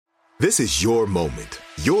This is your moment,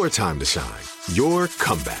 your time to shine, your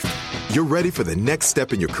comeback. You're ready for the next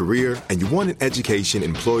step in your career, and you want an education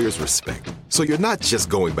employers respect. So you're not just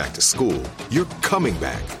going back to school, you're coming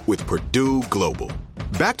back with Purdue Global.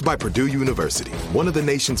 Backed by Purdue University, one of the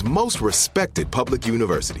nation's most respected public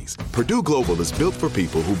universities, Purdue Global is built for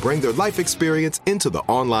people who bring their life experience into the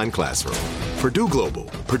online classroom. Purdue Global,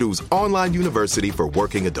 Purdue's online university for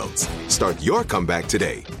working adults. Start your comeback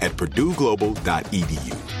today at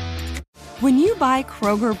purdueglobal.edu. When you buy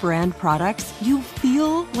Kroger brand products, you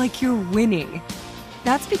feel like you're winning.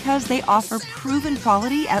 That's because they offer proven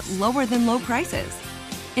quality at lower than low prices.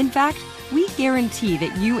 In fact, we guarantee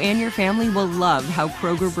that you and your family will love how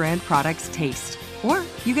Kroger brand products taste, or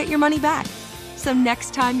you get your money back. So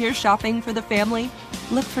next time you're shopping for the family,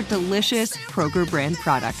 look for delicious Kroger brand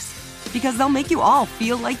products, because they'll make you all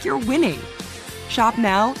feel like you're winning. Shop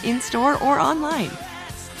now, in-store, or online.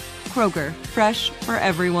 Kroger, fresh for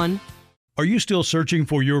everyone. Are you still searching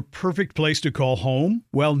for your perfect place to call home?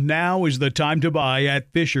 Well, now is the time to buy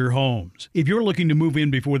at Fisher Homes. If you're looking to move in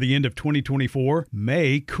before the end of 2024,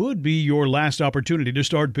 May could be your last opportunity to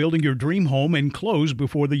start building your dream home and close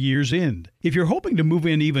before the year's end. If you're hoping to move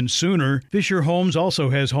in even sooner, Fisher Homes also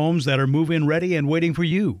has homes that are move-in ready and waiting for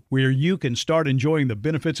you, where you can start enjoying the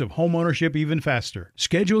benefits of homeownership even faster.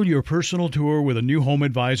 Schedule your personal tour with a new home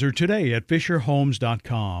advisor today at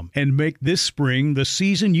FisherHomes.com and make this spring the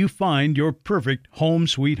season you find your perfect home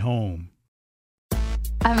sweet home.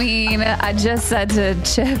 I mean, I just said to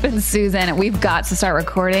Chip and Susan, we've got to start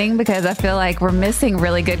recording because I feel like we're missing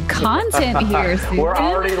really good content here, Susan. We're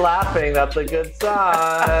already laughing. That's a good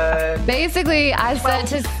sign. Basically, I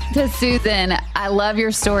said to Susan, I love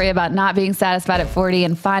your story about not being satisfied at 40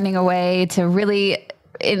 and finding a way to really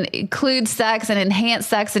include sex and enhance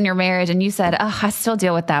sex in your marriage. And you said, oh, I still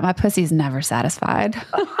deal with that. My pussy's never satisfied.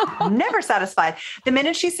 Never satisfied. The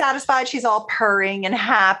minute she's satisfied, she's all purring and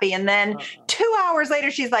happy. And then 2 hours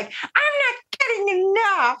later, she's like, I'm not getting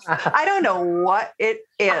enough. I don't know what it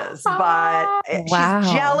is, but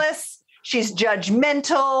she's jealous. She's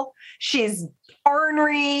judgmental. She's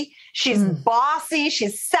ornery. She's bossy.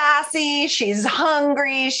 She's sassy. She's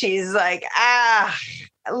hungry. She's like,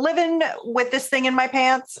 living with this thing in my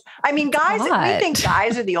pants. I mean, guys, we think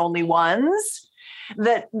guys are the only ones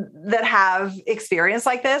that have experience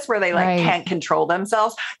like this, where they can't control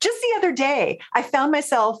themselves. Just the other day, I found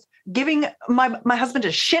myself giving my husband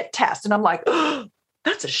a shit test, and I'm like, oh,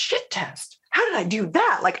 that's a shit test. How did I do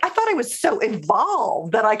that? Like, I thought I was so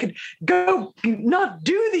evolved that I could go not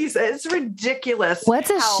do these. It's ridiculous.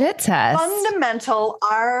 What's a shit test? Fundamental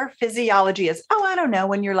our physiology is. Oh, I don't know.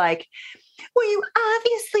 When you're like, well, you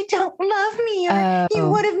obviously don't love me, or you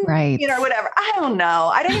would have, whatever. I don't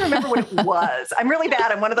know. I don't even remember what it was. I'm really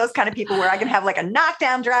bad. I'm one of those kind of people where I can have like a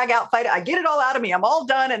knockdown, drag out fight. I get it all out of me. I'm all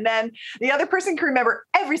done. And then the other person can remember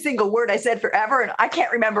every single word I said forever. And I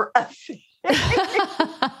can't remember a thing.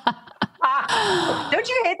 Don't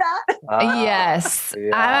you hate that? Yes.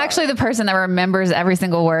 Yeah. I'm actually the person that remembers every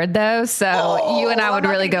single word, though. So you and I would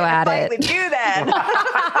really go at it. With you then.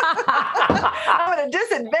 I'm at a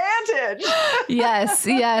disadvantage. Yes.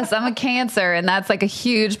 I'm a Cancer, and that's like a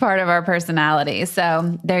huge part of our personality.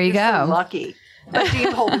 So there you go. So lucky. But do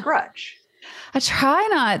you hold a grudge? I try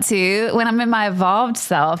not to when I'm in my evolved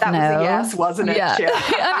self. That was a yes, wasn't it? Yeah.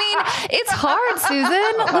 I mean, it's hard,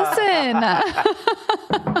 Susan. Listen.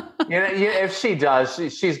 If she does,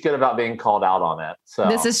 she's good about being called out on it. So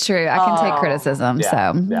this is true. I can take criticism.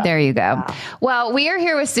 There you go. Yeah. Well, we are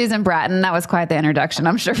here with Susan Bratton. That was quite the introduction.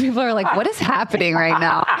 I'm sure people are like, what is happening right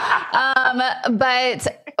now? But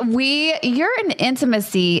you're an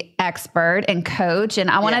intimacy expert and coach, and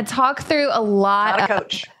I want to talk through a lot. Not a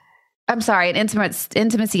coach. I'm sorry, an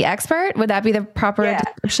intimacy expert. Would that be the proper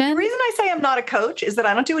description? The reason I say I'm not a coach is that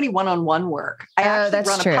I don't do any one-on-one work. I actually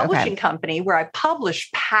run a publishing company where I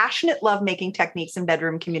publish passionate lovemaking techniques and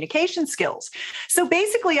bedroom communication skills. So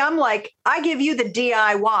basically, I'm like, I give you the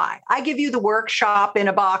DIY. I give you the workshop in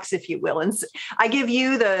a box, if you will. And I give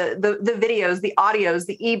you the videos, the audios,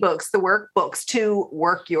 the ebooks, the workbooks to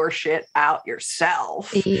work your shit out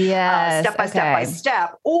yourself. Yes. Step by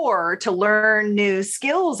step, or to learn new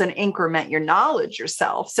skills and increment your knowledge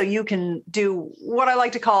yourself, so you can do what I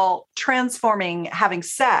like to call transforming having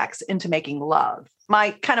sex into making love.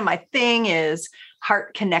 My thing is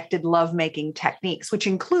heart-connected lovemaking techniques, which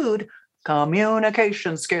include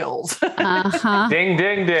communication skills. Ding,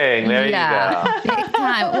 ding, ding. There you go. Big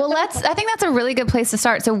time. Well, I think that's a really good place to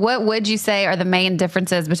start. So what would you say are the main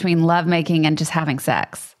differences between lovemaking and just having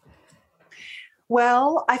sex?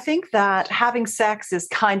 Well, I think that having sex is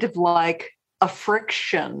kind of like a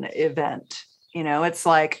friction event. It's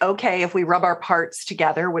like, okay, if we rub our parts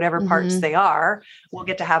together, whatever parts they are, we'll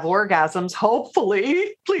get to have orgasms,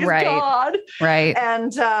 hopefully, please God. Right.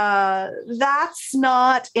 And that's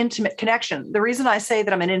not intimate connection. The reason I say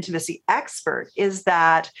that I'm an intimacy expert is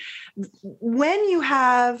that when you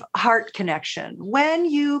have heart connection, when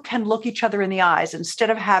you can look each other in the eyes, instead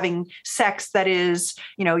of having sex that is,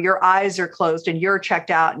 your eyes are closed and you're checked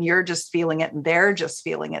out and you're just feeling it and they're just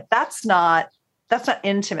feeling it, that's not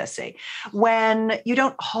intimacy. When you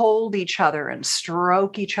don't hold each other and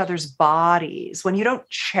stroke each other's bodies, when you don't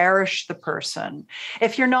cherish the person,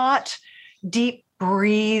 if you're not deep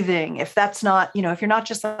breathing, if that's not, if you're not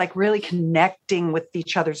just like really connecting with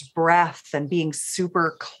each other's breath and being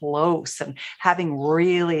super close and having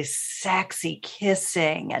really sexy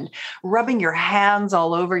kissing and rubbing your hands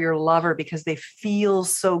all over your lover because they feel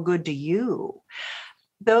so good to you,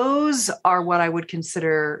 those are what I would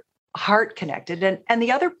consider heart connected. And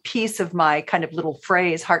the other piece of my kind of little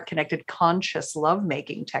phrase, heart connected conscious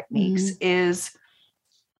lovemaking techniques, is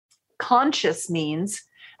conscious means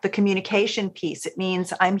the communication piece. It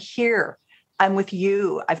means I'm here. I'm with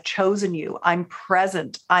you. I've chosen you. I'm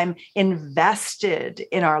present. I'm invested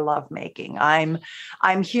in our lovemaking. I'm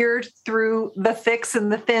here through the thicks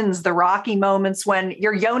and the thins, the rocky moments when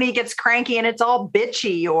your yoni gets cranky and it's all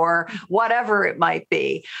bitchy or whatever it might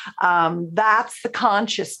be. That's the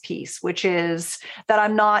conscious piece, which is that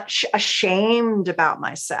I'm not ashamed about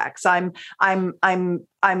my sex. I'm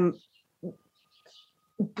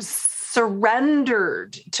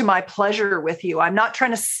surrendered to my pleasure with you. I'm not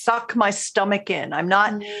trying to suck my stomach in. I'm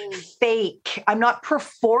not fake. I'm not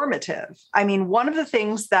performative. I mean, one of the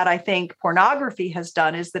things that I think pornography has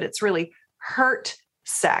done is that it's really hurt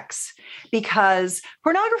sex, because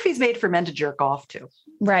pornography is made for men to jerk off to.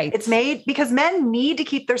 Right. It's made because men need to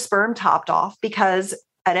keep their sperm topped off, because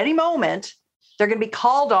at any moment they're going to be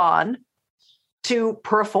called on to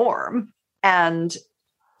perform, and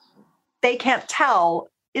they can't tell.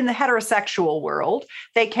 In the heterosexual world,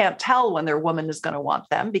 they can't tell when their woman is going to want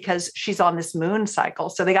them because she's on this moon cycle.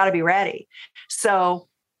 So they got to be ready. So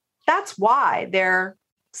that's why they're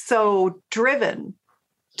so driven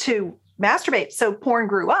to masturbate. So porn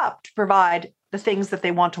grew up to provide the things that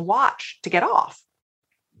they want to watch to get off.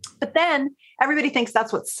 But then everybody thinks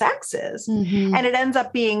that's what sex is. And it ends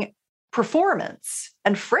up being performance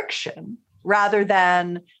and friction rather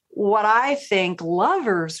than what I think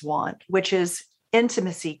lovers want, which is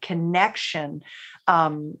intimacy, connection,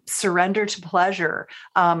 surrender to pleasure,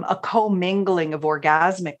 a commingling of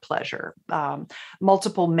orgasmic pleasure,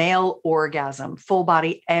 multiple male orgasm, full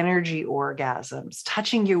body energy orgasms,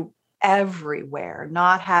 touching you everywhere,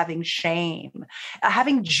 not having shame,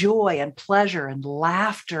 having joy and pleasure and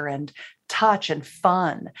laughter and touch and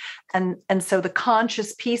fun. And so the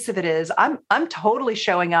conscious piece of it is I'm totally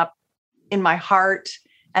showing up in my heart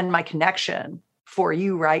and my connection for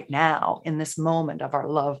you right now in this moment of our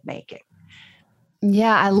love making.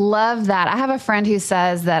 Yeah, I love that. I have a friend who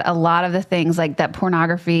says that a lot of the things like that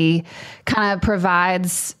pornography kind of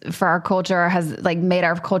provides for our culture, has like made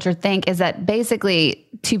our culture think, is that basically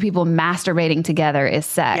two people masturbating together is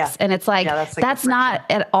sex. Yeah. And it's like, that's not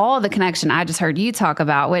at all the connection I just heard you talk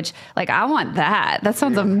about, which like, I want that. That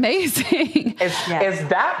sounds amazing. Is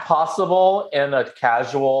that possible in a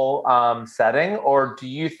casual setting, or do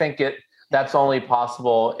you think that's only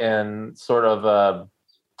possible in sort of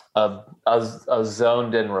a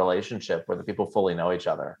zoned in relationship where the people fully know each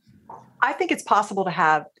other? I think it's possible to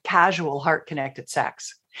have casual heart connected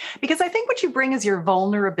sex, because I think what you bring is your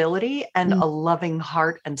vulnerability and a loving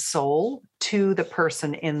heart and soul to the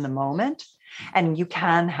person in the moment. And you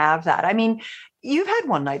can have that. I mean, you've had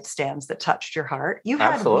one night stands that touched your heart. You've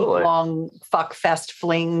had long fuck fest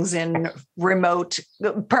flings in remote,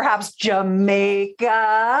 perhaps Jamaica.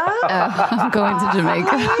 I'm going to Jamaica.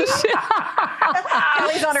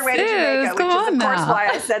 Kelly's on her way to Jamaica, which is, of course, why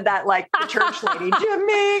I said that like the church lady.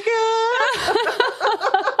 Jamaica.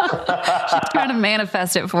 She's trying to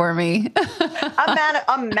manifest it for me.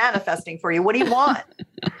 I'm manifesting for you. What do you want?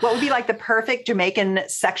 What would be like the perfect Jamaican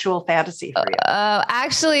sexual fantasy for you?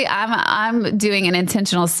 Actually, I'm doing an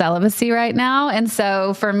intentional celibacy right now. And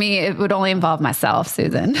so for me, it would only involve myself,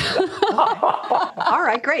 Susan. All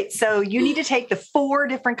right, great. So you need to take the 4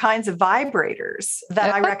 different kinds of vibrators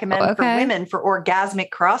that I recommend for women for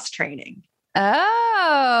orgasmic cross training.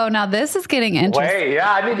 Oh, now this is getting interesting. Wait,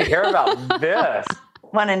 yeah, I need to hear about this.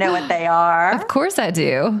 Want to know what they are? Of course I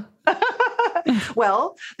do.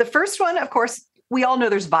 Well, the first one, of course, we all know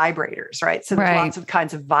there's vibrators, right? So there's lots of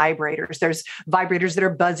kinds of vibrators. There's vibrators that are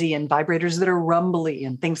buzzy and vibrators that are rumbly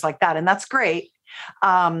and things like that. And that's great.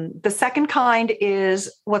 The second kind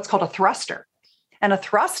is what's called a thruster. And a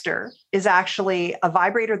thruster is actually a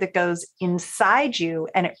vibrator that goes inside you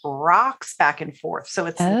and it rocks back and forth. So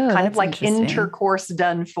it's kind of like intercourse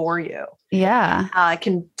done for you. Yeah. It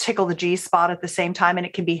can tickle the G spot at the same time, and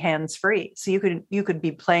it can be hands-free. So you could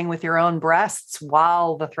be playing with your own breasts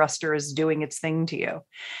while the thruster is doing its thing to you.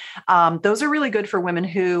 Those are really good for women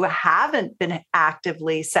who haven't been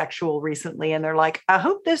actively sexual recently. And they're like, I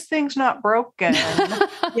hope this thing's not broken.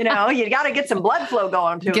 You got to get some blood flow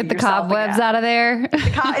going to get the cobwebs out of there.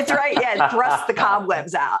 It's right. Yeah. Thrust the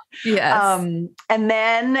cobwebs out. Yes. And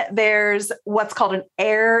then there's what's called an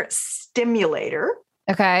air stimulator.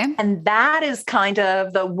 Okay. And that is kind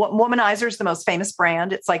of the Womanizer is the most famous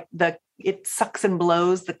brand. It's like it sucks and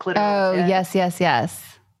blows the clitoris. Oh, yes.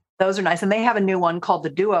 Those are nice. And they have a new one called the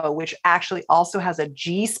Duo, which actually also has a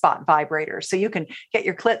G-spot vibrator. So you can get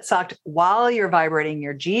your clit sucked while you're vibrating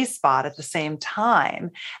your G-spot at the same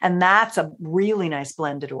time. And that's a really nice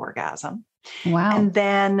blended orgasm. Wow. And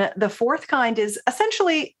then the fourth kind is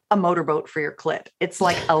essentially a motorboat for your clit. It's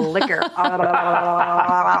like a liquor. Like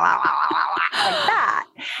that.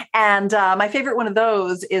 And my favorite one of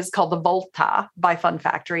those is called the Volta by Fun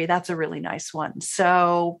Factory. That's a really nice one.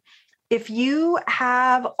 So if you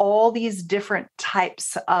have all these different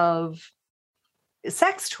types of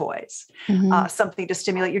sex toys, something to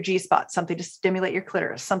stimulate your G-spot, something to stimulate your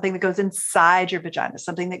clitoris, something that goes inside your vagina,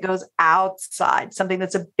 something that goes outside, something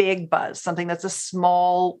that's a big buzz, something that's a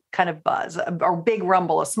small kind of buzz, or big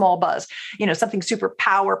rumble, a small buzz, something super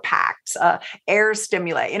power packed, air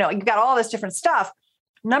stimulate, you've got all this different stuff.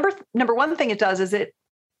 Number one thing it does is it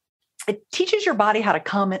teaches your body how to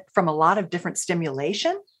come from a lot of different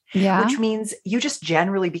stimulation. Yeah. Which means you just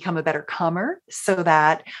generally become a better comer, so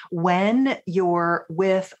that when you're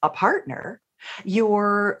with a partner,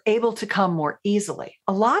 you're able to come more easily.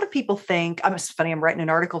 A lot of people think, it's funny, I'm writing an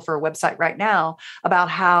article for a website right now about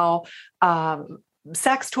how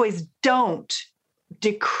sex toys don't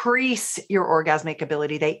decrease your orgasmic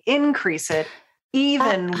ability. They increase it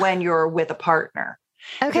even when you're with a partner.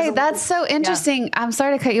 Okay, that's so interesting. Yeah. I'm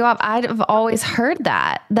sorry to cut you off. I've always heard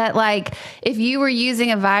that like if you were using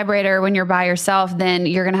a vibrator when you're by yourself, then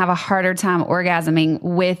you're going to have a harder time orgasming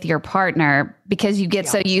with your partner because you get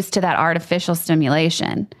so used to that artificial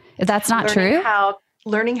stimulation. That's not true.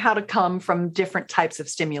 Learning how to come from different types of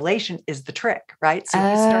stimulation is the trick, right? So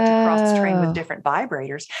you start to cross-train with different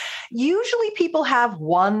vibrators. Usually people have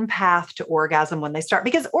one path to orgasm when they start,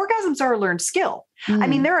 because orgasms are a learned skill. I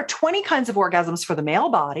mean, there are 20 kinds of orgasms for the male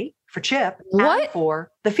body, for Chip, and for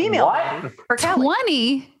the female body, for Kelly.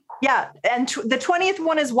 20? Yeah. And the 20th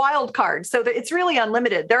one is wild card. So it's really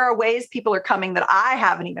unlimited. There are ways people are coming that I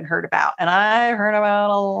haven't even heard about. And I heard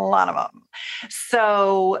about a lot of them.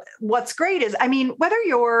 So what's great is, whether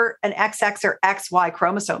you're an XX or XY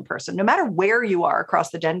chromosome person, no matter where you are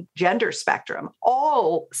across the gender spectrum,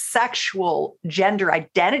 all sexual gender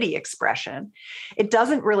identity expression, it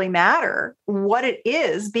doesn't really matter what it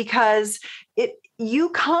is, because we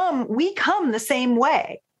come the same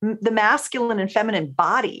way. The masculine and feminine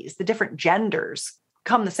bodies, the different genders,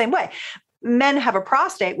 come the same way. Men have a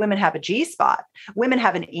prostate, women have a G-spot. Women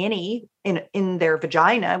have an innie in their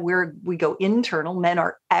vagina, where we go internal. Men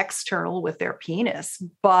are external with their penis,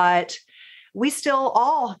 but we still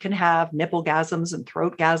all can have nipple-gasms and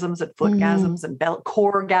throat-gasms and foot-gasms and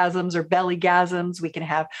core-gasms or belly-gasms. We can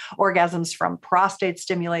have orgasms from prostate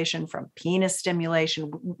stimulation, from penis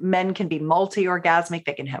stimulation. Men can be multi-orgasmic.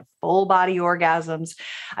 They can have full-body orgasms.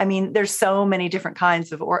 There's so many different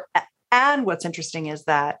kinds of and what's interesting is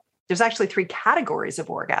that there's actually 3 categories of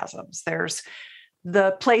orgasms. There's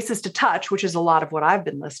the places to touch, which is a lot of what I've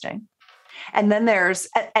been listing. And then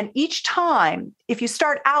and each time, if you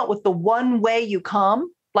start out with the one way you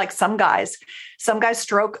come, like some guys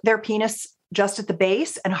stroke their penis just at the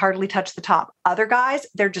base and hardly touch the top. Other guys,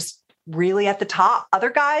 they're just really at the top. Other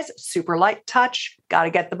guys, super light touch, got to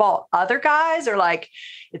get the ball. Other guys are like,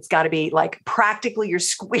 it's got to be like practically you're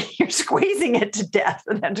squeezing it to death.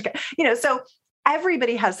 And then, so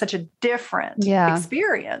everybody has such a different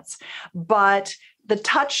experience, but the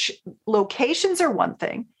touch locations are one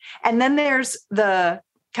thing. And then there's the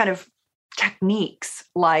kind of techniques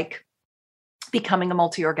like becoming a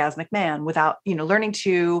multi-orgasmic man without, learning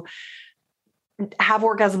to have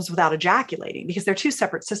orgasms without ejaculating, because they're 2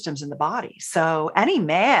 separate systems in the body. So any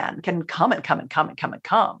man can come and come and come and come and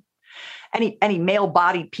come. Any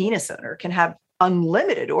male-bodied penis owner can have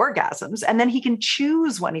unlimited orgasms, and then he can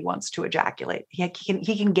choose when he wants to ejaculate. He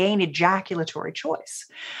can gain ejaculatory choice.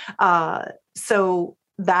 So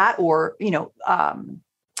that, or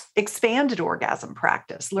expanded orgasm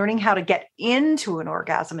practice, learning how to get into an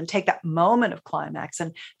orgasm and take that moment of climax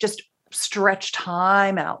and just stretch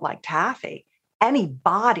time out like taffy. Any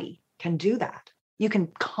body can do that. You can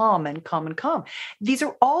come and come and come. These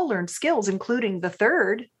are all learned skills, including the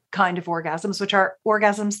third kind of orgasms, which are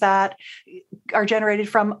orgasms that are generated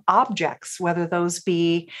from objects, whether those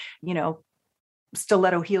be,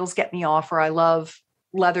 stiletto heels get me off, or I love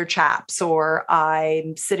leather chaps, or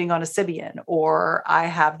I'm sitting on a Sybian, or I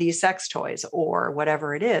have these sex toys, or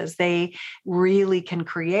whatever it is. They really can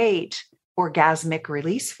create orgasmic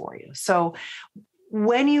release for you. So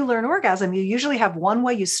when you learn orgasm, you usually have one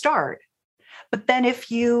way you start, but then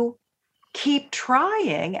if you keep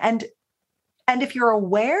trying and if you're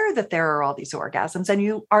aware that there are all these orgasms and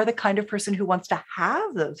you are the kind of person who wants to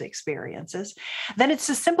have those experiences, then it's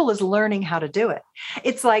as simple as learning how to do it.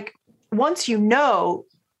 It's like once you know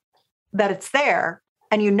that it's there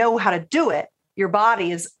and you know how to do it, your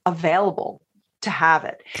body is available to have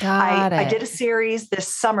it. I did a series this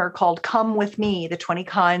summer called Come With Me, the 20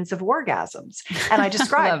 Kinds of Orgasms. And I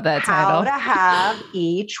described how to have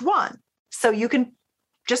each one. So you can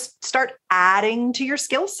just start adding to your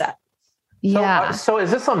skill set. Yeah. So is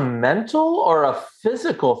this a mental or a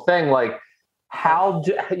physical thing? Like can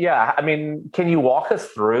you walk us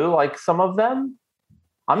through like some of them?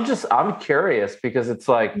 I'm curious because it's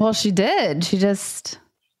like, well, she did.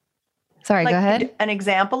 Sorry, go ahead. An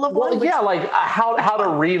example of one? Like how to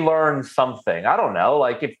relearn something. I don't know.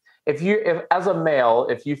 Like if as a male,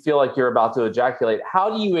 if you feel like you're about to ejaculate,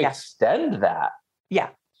 how do you extend that? Yeah.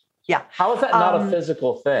 How is that not a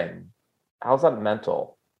physical thing? How is that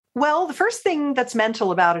mental? Well, the first thing that's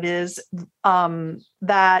mental about it is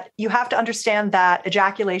that you have to understand that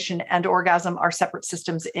ejaculation and orgasm are separate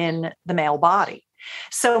systems in the male body.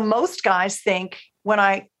 So most guys think when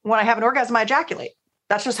I have an orgasm, I ejaculate.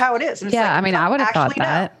 That's just how it is. And I would have thought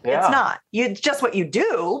that. No, it's not. It's just what you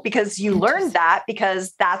do because you learned that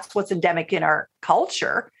because that's what's endemic in our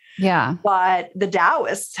culture. Yeah. But the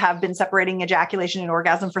Taoists have been separating ejaculation and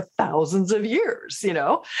orgasm for thousands of years,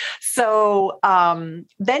 So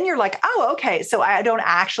then you're like, oh, okay. So I don't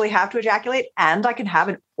actually have to ejaculate and I can have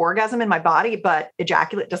an orgasm in my body, but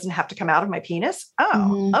ejaculate doesn't have to come out of my penis.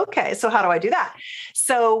 Oh, okay. So how do I do that?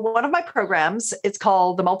 So one of my programs, it's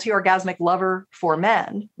called the Multi-Orgasmic Lover for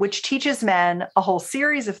Men, which teaches men a whole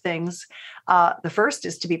series of things. The first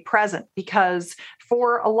is to be present because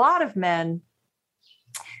for a lot of men,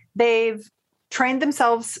 they've trained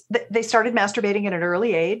themselves. They started masturbating at an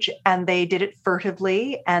early age and they did it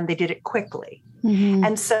furtively and they did it quickly. Mm-hmm.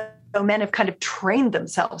 And so men have kind of trained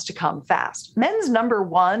themselves to come fast. Men's number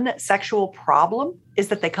one sexual problem is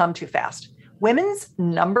that they come too fast. Women's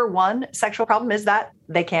number one sexual problem is that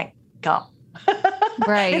they can't come.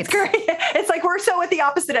 Right. It's great. It's like we're so at the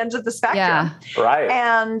opposite ends of the spectrum. Yeah. Right.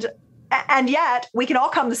 And yet we can all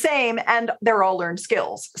come the same and they're all learned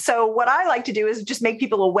skills. So what I like to do is just make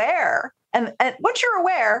people aware. And once you're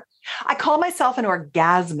aware, I call myself an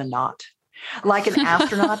orgasmonaut, like an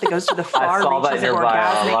astronaut that goes to the far reaches of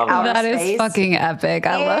orgasmic outer space. That is fucking epic.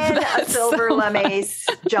 I love that. A silver lame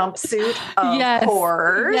jumpsuit, of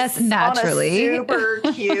course. Yes, naturally. On a super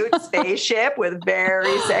cute spaceship with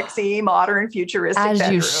very sexy, modern, futuristic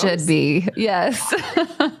bedrooms. You should be. Yes.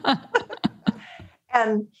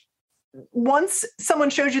 And once someone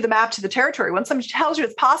shows you the map to the territory, once someone tells you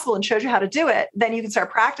it's possible and shows you how to do it, then you can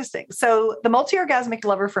start practicing. So the Multi-Orgasmic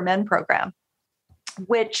Lover for Men program,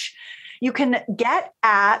 which you can get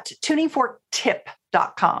at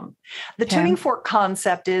tuningforktip.com. The tuning fork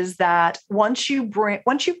concept is that once you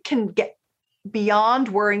can get beyond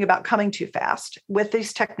worrying about coming too fast with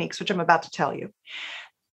these techniques, which I'm about to tell you,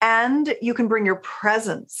 and you can bring your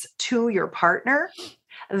presence to your partner,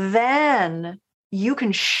 then you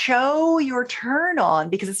can show your turn on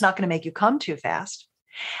because it's not going to make you come too fast.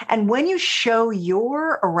 And when you show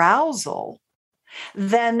your arousal,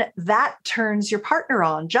 then that turns your partner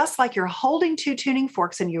on, just like you're holding two tuning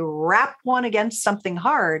forks and you wrap one against something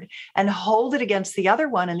hard and hold it against the other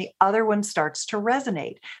one and the other one starts to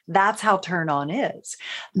resonate. That's how turn on is.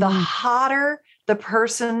 The hotter the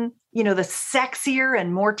person, the sexier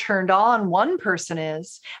and more turned on one person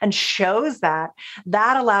is and shows that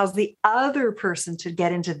allows the other person to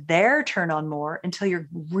get into their turn on more until you're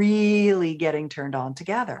really getting turned on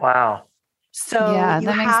together. Wow. So that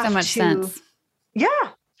makes so much sense. Yeah.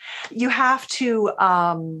 You have to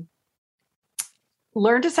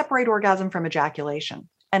learn to separate orgasm from ejaculation.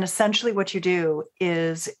 And essentially what you do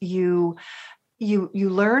is you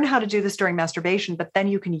learn how to do this during masturbation, but then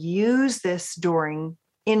you can use this during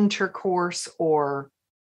intercourse or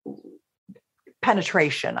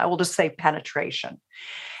penetration. I will just say penetration.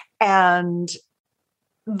 And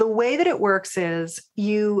the way that it works is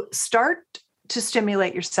you start to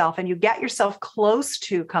stimulate yourself and you get yourself close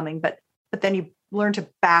to coming, but then you learn to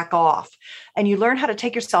back off and you learn how to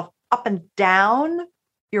take yourself up and down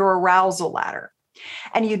your arousal ladder.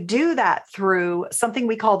 And you do that through something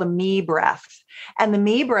we call the me breath. And the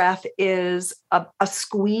me breath is a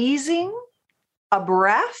squeezing, a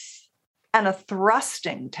breath, and a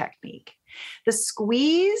thrusting technique. The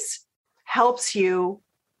squeeze helps you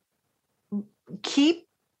keep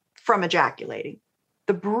from ejaculating.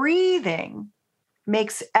 The breathing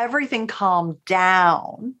makes everything calm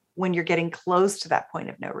down when you're getting close to that point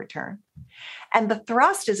of no return. And the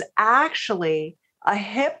thrust is actually a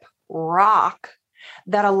hip rock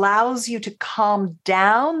that allows you to calm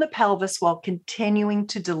down the pelvis while continuing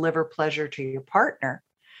to deliver pleasure to your partner,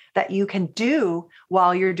 that you can do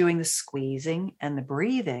while you're doing the squeezing and the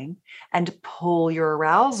breathing, and pull your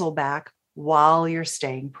arousal back while you're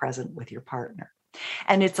staying present with your partner.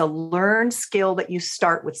 And it's a learned skill that you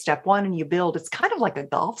start with step one and you build. It's kind of like a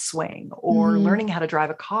golf swing or learning how to drive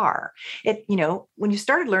a car. When you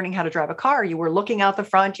started learning how to drive a car, you were looking out the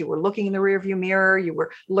front, you were looking in the rearview mirror, you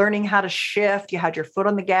were learning how to shift. You had your foot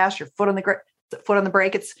on the gas, your foot on the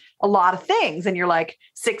brake. It's a lot of things. And you're like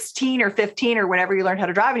 16 or 15 or whenever you learned how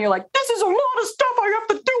to drive, and you're like, this is a lot of stuff I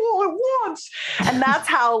have to do all at once. And that's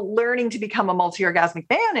how learning to become a multi-orgasmic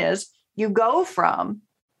man is. You go from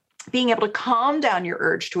being able to calm down your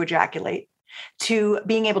urge to ejaculate to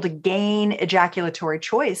being able to gain ejaculatory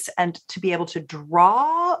choice and to be able to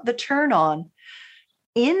draw the turn on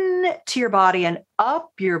into your body and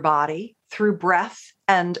up your body through breath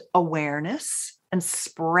and awareness and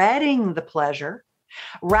spreading the pleasure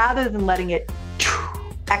rather than letting it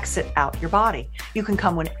exit out your body. You can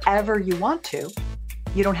come whenever you want to.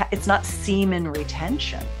 It's not semen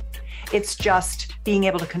retention. It's just being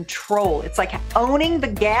able to control. It's like owning the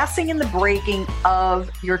gassing and the braking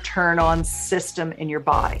of your turn-on system in your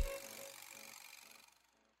body.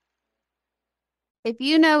 If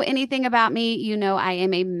you know anything about me, you know I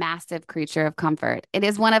am a massive creature of comfort. It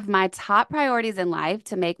is one of my top priorities in life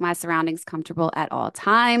to make my surroundings comfortable at all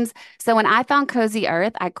times. So when I found Cozy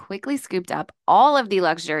Earth, I quickly scooped up all of the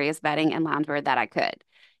luxurious bedding and loungewear that I could.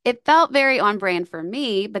 It felt very on brand for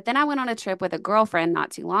me, but then I went on a trip with a girlfriend not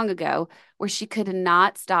too long ago where she could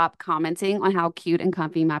not stop commenting on how cute and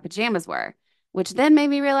comfy my pajamas were, which then made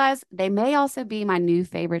me realize they may also be my new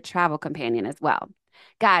favorite travel companion as well.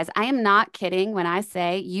 Guys, I am not kidding when I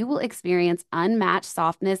say you will experience unmatched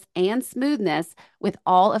softness and smoothness with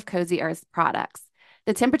all of Cozy Earth's products.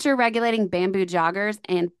 The temperature-regulating bamboo joggers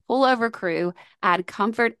and pullover crew add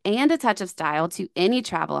comfort and a touch of style to any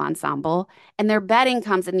travel ensemble, and their bedding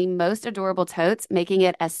comes in the most adorable totes, making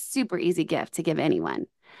it a super easy gift to give anyone.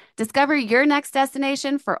 Discover your next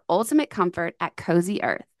destination for ultimate comfort at Cozy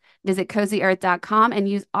Earth. Visit CozyEarth.com and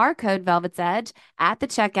use our code Velvet's Edge at the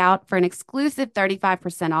checkout for an exclusive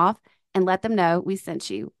 35% off, and let them know we sent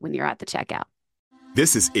you when you're at the checkout.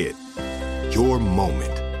 This is it. Your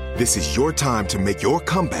moment. This is your time to make your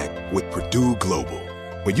comeback with Purdue Global.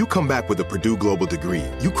 When you come back with a Purdue Global degree,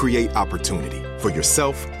 you create opportunity for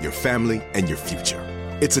yourself, your family, and your future.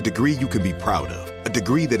 It's a degree you can be proud of, a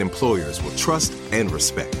degree that employers will trust and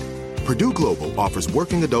respect. Purdue Global offers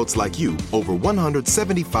working adults like you over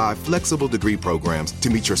 175 flexible degree programs to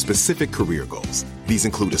meet your specific career goals. These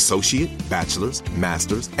include associate, bachelor's,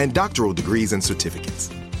 master's, and doctoral degrees and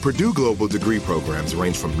certificates. Purdue Global degree programs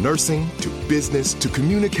range from nursing to business to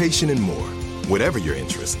communication and more. Whatever your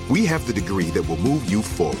interest, we have the degree that will move you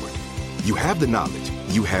forward. You have the knowledge,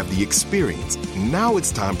 you have the experience. Now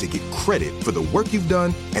it's time to get credit for the work you've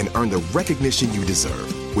done and earn the recognition you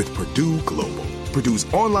deserve with Purdue Global,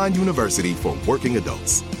 Purdue's online university for working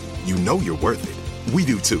adults. You know you're worth it. We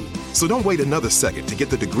do too. So don't wait another second to get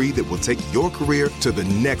the degree that will take your career to the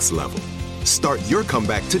next level. Start your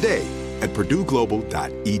comeback today at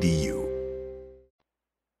purdueglobal.edu.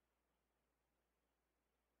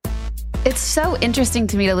 It's so interesting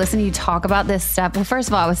to me to listen to you talk about this stuff. Well, first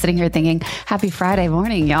of all, I was sitting here thinking, happy Friday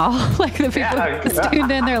morning, y'all. Like the people who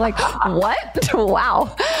tuned in, they're like, what?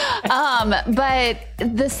 Wow. But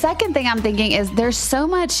the second thing I'm thinking is there's so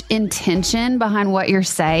much intention behind what you're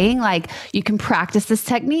saying. Like you can practice this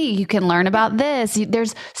technique. You can learn about this.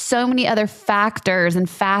 There's so many other factors and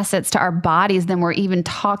facets to our bodies than we're even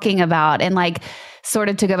talking about. And like, sort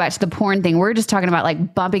of to go back to the porn thing, we're just talking about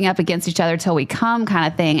like bumping up against each other till we come kind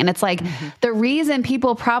of thing. And it's like the reason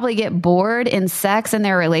people probably get bored in sex and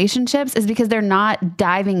their relationships is because they're not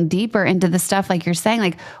diving deeper into the stuff like you're saying.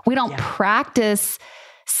 Like we don't practice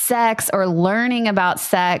sex or learning about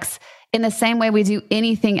sex in the same way we do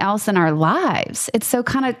anything else in our lives. It's so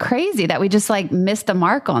kind of crazy that we just like missed the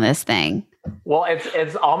mark on this thing. Well,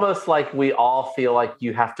 it's almost like we all feel like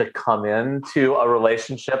you have to come into a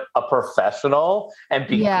relationship a professional and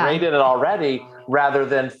be great at it already, rather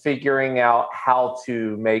than figuring out how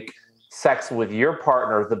to make sex with your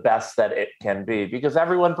partner the best that it can be, because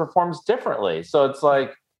everyone performs differently. So it's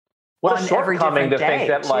like, what a shortcoming to think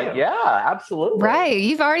that, like, yeah, absolutely. Right.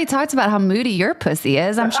 You've already talked about how moody your pussy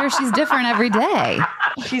is. I'm sure she's different every day.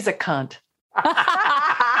 She's a cunt.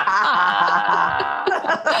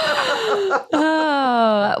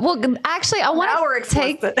 Oh, well, actually, I want to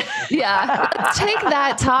take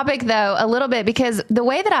that topic though a little bit, because the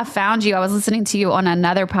way that I found you, I was listening to you on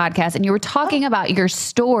another podcast and you were talking about your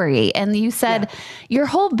story, and you said your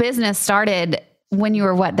whole business started when you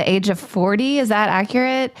were the age of 40? Is that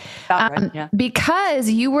accurate? Right, yeah. Because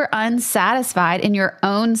you were unsatisfied in your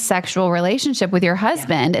own sexual relationship with your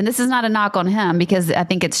husband. Yeah. And this is not a knock on him, because I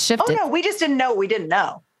think it's shifted. Oh no, we just didn't know what we didn't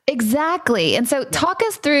know. Exactly. And so talk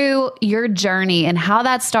us through your journey and how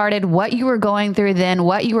that started, what you were going through then,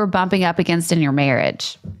 what you were bumping up against in your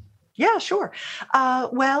marriage. Yeah, sure.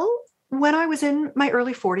 Well, when I was in my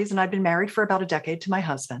early 40s and I'd been married for about a decade to my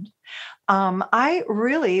husband, I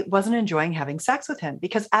really wasn't enjoying having sex with him,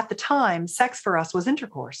 because at the time, sex for us was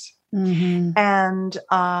intercourse. Mm-hmm. And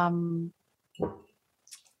I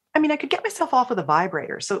mean, I could get myself off with a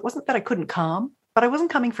vibrator. So it wasn't that I couldn't come, but I wasn't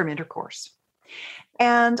coming from intercourse.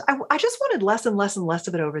 And I just wanted less and less and less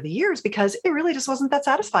of it over the years, because it really just wasn't that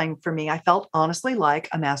satisfying for me. I felt honestly like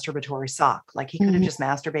a masturbatory sock. Like he could have just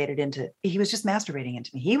he was just masturbating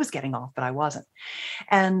into me. He was getting off, but I wasn't.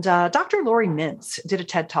 And Dr. Lori Mintz did a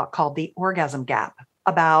TED Talk called The Orgasm Gap,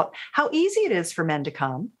 about how easy it is for men to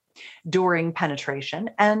come during penetration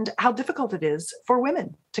and how difficult it is for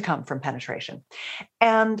women to come from penetration.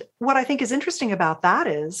 And what I think is interesting about that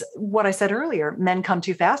is what I said earlier: men come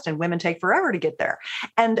too fast and women take forever to get there.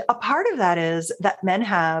 And a part of that is that men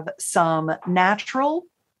have some natural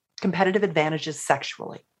competitive advantages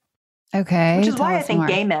sexually. Okay. Which is why I think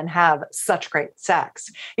gay men have such great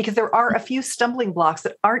sex, because there are a few stumbling blocks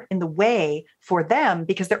that aren't in the way for them,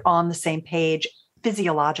 because they're on the same page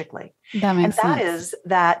physiologically. That is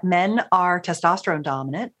that men are testosterone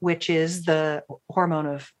dominant, which is the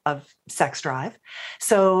hormone of sex drive.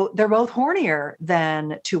 So they're both hornier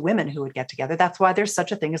than two women who would get together. That's why there's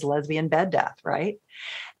such a thing as lesbian bed death, right?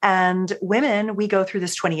 And women, we go through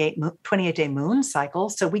this 28-day moon cycle.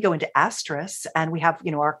 So we go into estrus and we have,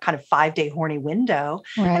 our kind of 5-day horny window,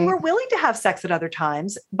 right. And we're willing to have sex at other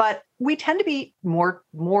times, but we tend to be more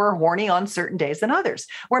horny on certain days than others,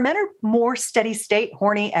 where men are more steady state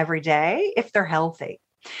horny every day if they're healthy.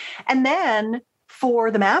 And then for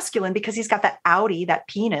the masculine, because he's got that outie, that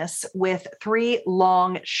penis with 3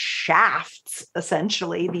 long shafts,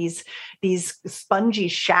 essentially these spongy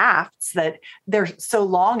shafts that they're so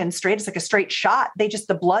long and straight, it's like a straight shot.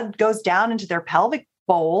 The blood goes down into their pelvic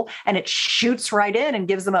bowl and it shoots right in and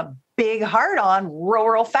gives them a big hard on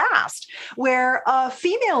real fast. Where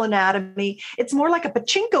female anatomy, it's more like a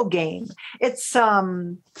pachinko game. It's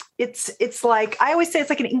like, I always say it's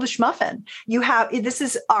like an English muffin. This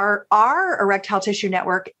is our erectile tissue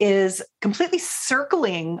network is completely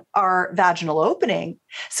circling our vaginal opening.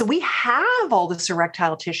 So we have all this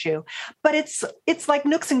erectile tissue, but it's like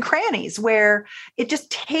nooks and crannies where it just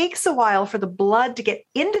takes a while for the blood to get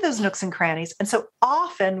into those nooks and crannies. And so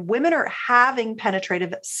often women are having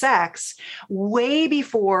penetrative sex way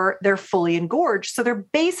before they're fully engorged. So they're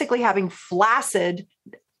basically having flaccid,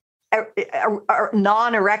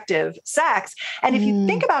 non-erective sex. And if you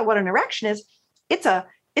think about what an erection is, it's a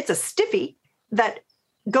stiffy that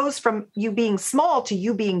goes from you being small to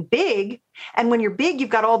you being big. And when you're big,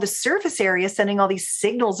 you've got all this surface area sending all these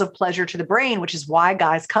signals of pleasure to the brain, which is why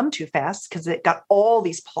guys come too fast, because it got all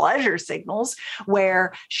these pleasure signals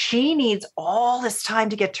where she needs all this time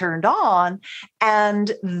to get turned on.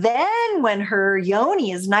 And then when her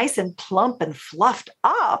yoni is nice and plump and fluffed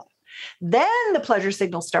up, then the pleasure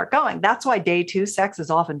signals start going. That's why day 2 sex is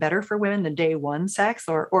often better for women than day 1 sex,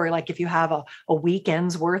 or like if you have a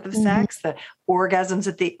weekend's worth of sex, the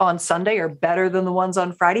orgasms on Sunday are better than the ones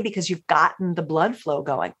on Friday because you've gotten the blood flow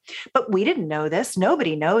going. But we didn't know this.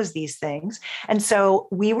 Nobody knows these things. And so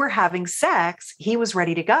we were having sex. He was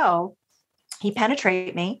ready to go. He'd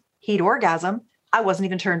penetrate me. He'd orgasm. I wasn't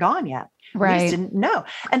even turned on yet. Right. We just didn't know.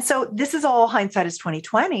 And so this is all hindsight is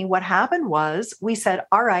 2020. What happened was we said,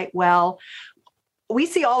 all right, well, we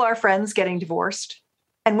see all our friends getting divorced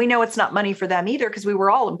and we know it's not money for them either, because we were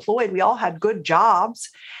all employed. We all had good jobs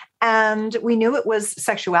and we knew it was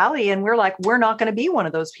sexuality. And we're like, we're not going to be one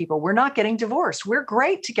of those people. We're not getting divorced. We're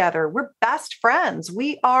great together. We're best friends.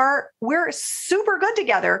 We're super good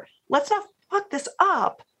together. Let's not fuck this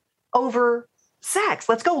up over sex.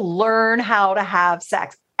 Let's go learn how to have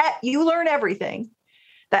sex. You learn everything.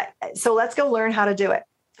 So let's go learn how to do it.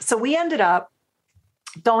 So we ended up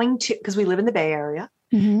going to, because we live in the Bay Area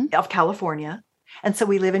of California. And so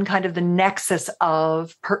we live in kind of the nexus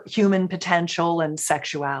of human potential and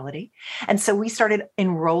sexuality. And so we started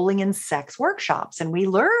enrolling in sex workshops, and we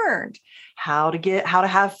learned how to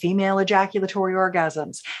have female ejaculatory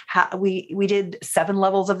orgasms. We did 7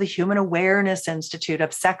 levels of the Human Awareness Institute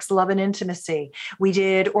of Sex, Love, and Intimacy. We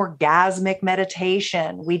did orgasmic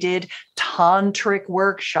meditation. We did tantric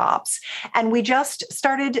workshops, and we just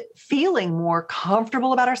started feeling more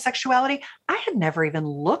comfortable about our sexuality. I had never even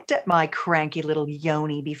looked at my cranky little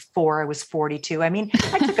yoni before I was 42. I mean,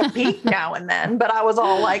 I took a peek now and then, but I was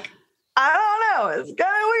all like, I don't know. It's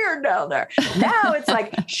kind of weird down there. Now it's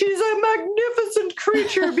like, she's a magnificent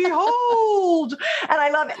creature. Behold. And I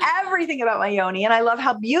love everything about my yoni. And I love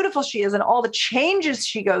how beautiful she is and all the changes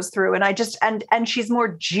she goes through. And I just, and she's more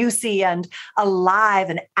juicy and alive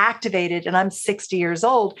and activated. And I'm 60 years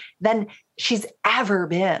old than she's ever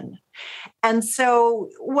been. And so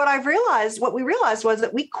what we realized was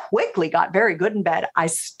that we quickly got very good in bed. I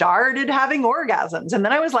started having orgasms. And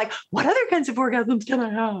then I was like, what other kinds of orgasms can I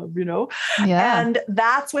have? Yeah. And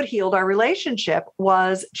that's what healed our relationship,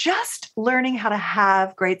 was just learning how to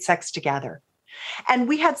have great sex together. And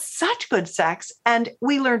we had such good sex, and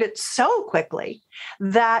we learned it so quickly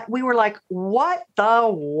that we were like, what?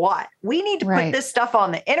 We need to put this stuff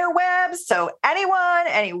on the interwebs so anyone,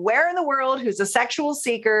 anywhere in the world who's a sexual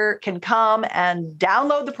seeker can come and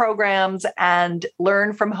download the programs and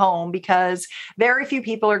learn from home, because very few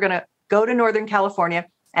people are going to go to Northern California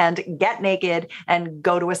and get naked and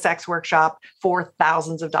go to a sex workshop for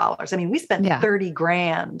thousands of dollars. I mean, we spent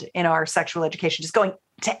 $30,000 in our sexual education, just going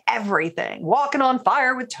to everything, Walking on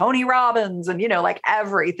Fire with Tony Robbins and, like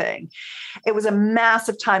everything. It was a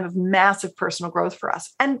massive time of massive personal growth for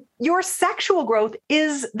us. And your sexual growth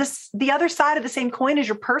is the other side of the same coin as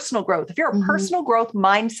your personal growth. If you're a personal growth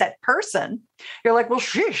mindset person, you're like, well,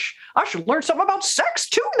 sheesh, I should learn something about sex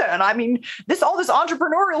too then. I mean, all this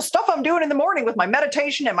entrepreneurial stuff I'm doing in the morning with my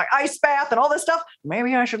meditation and my ice bath and all this stuff,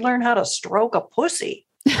 maybe I should learn how to stroke a pussy.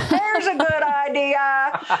 There's a good idea,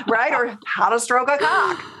 right? Or how to stroke a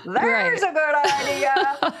cock. There's a good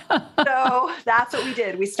idea. So that's what we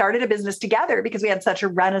did. We started a business together because we had such a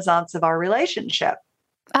renaissance of our relationship.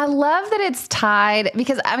 I love that it's tied,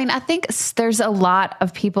 because I think there's a lot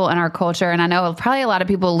of people in our culture, and I know probably a lot of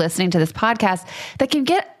people listening to this podcast that can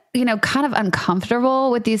get kind of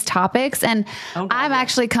uncomfortable with these topics. And I'm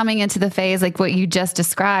actually coming into the phase like what you just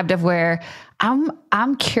described, of where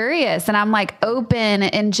I'm curious and I'm like open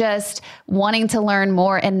and just wanting to learn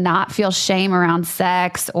more and not feel shame around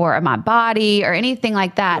sex or my body or anything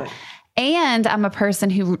like that. Good. And I'm a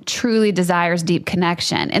person who truly desires deep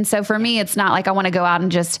connection. And so for me, it's not like I want to go out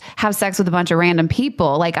and just have sex with a bunch of random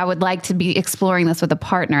people. Like I would like to be exploring this with a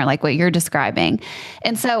partner, like what you're describing.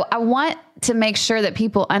 And so I want to make sure that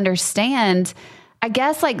people understand, I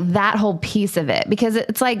guess, like that whole piece of it, because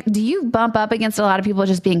it's like, do you bump up against a lot of people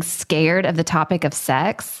just being scared of the topic of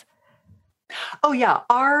sex? Oh yeah.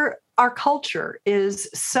 Our culture is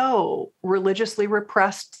so religiously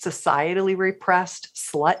repressed, societally repressed,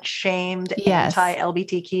 slut shamed,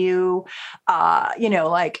 anti-LGBTQ.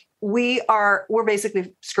 We're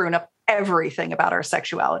basically screwing up everything about our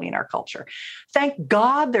sexuality in our culture. Thank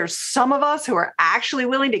God there's some of us who are actually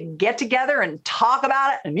willing to get together and talk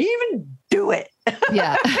about it and even do it.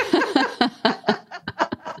 Yeah.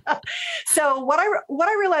 So what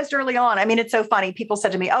I realized early on, it's so funny. People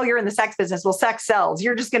said to me, oh, you're in the sex business. Well, sex sells.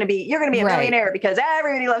 You're going to be a millionaire because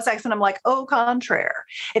everybody loves sex. And I'm like, au contraire.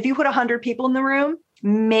 If you put 100 people in the room,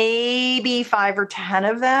 maybe 5 or 10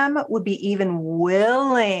 of them would be even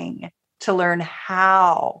willing to learn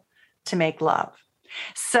how to make love.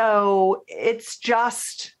 So it's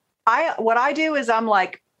just, what I do is I'm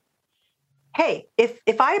like, hey,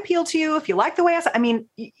 if I appeal to you, if you like the way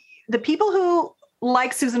the people who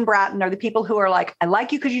like Susan Bratton are the people who are like, I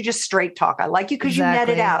like you because you just straight talk. I like you because you net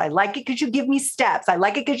it out. I like it because you give me steps. I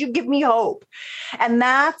like it because you give me hope. And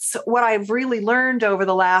that's what I've really learned over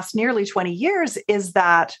the last nearly 20 years, is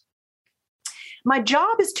that my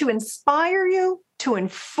job is to inspire you, to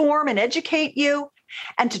inform and educate you,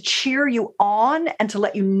 and to cheer you on and to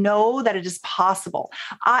let you know that it is possible.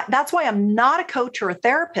 That's why I'm not a coach or a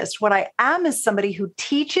therapist. What I am is somebody who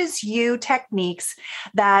teaches you techniques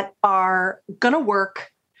that are going to work.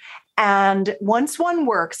 And once one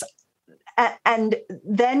works, And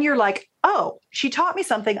then you're like, oh, she taught me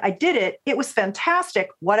something. I did it. It was fantastic.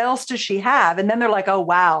 What else does she have? And then they're like, oh,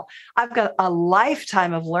 wow, I've got a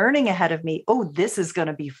lifetime of learning ahead of me. Oh, this is going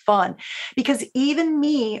to be fun. Because even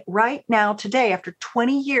me right now, today, after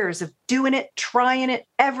 20 years of doing it, trying it,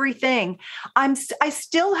 everything, I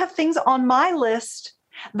still have things on my list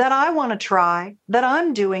that I want to try, that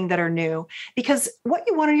I'm doing that are new, because what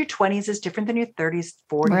you want in your 20s is different than your 30s,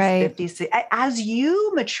 40s, right. 50s. As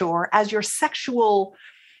you mature, as you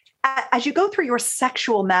go through your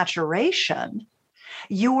sexual maturation,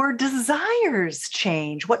 your desires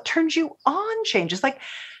change. What turns you on changes. Like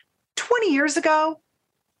 20 years ago,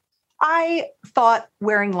 I thought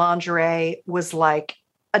wearing lingerie was like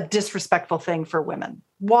a disrespectful thing for women.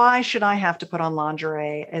 Why should I have to put on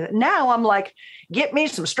lingerie? And now I'm like, get me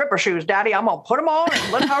some stripper shoes, Daddy. I'm going to put them on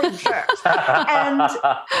and let's have some sex. And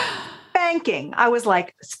spanking. I was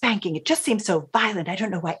like, spanking. It just seems so violent. I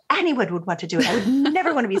don't know why anyone would want to do it. I would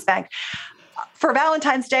never want to be spanked. For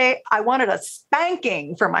Valentine's Day, I wanted a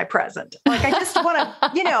spanking for my present. Like, I just want to,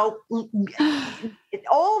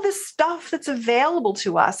 all this stuff that's available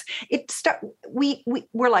to us.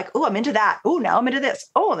 We're like, oh, I'm into that. Oh, now I'm into this.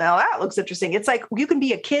 Oh, now that looks interesting. It's like you can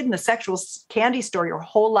be a kid in the sexual candy store your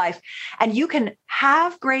whole life, and you can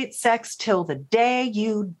have great sex till the day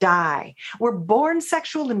you die. We're born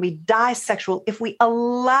sexual and we die sexual if we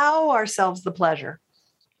allow ourselves the pleasure.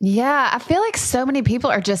 Yeah, I feel like so many people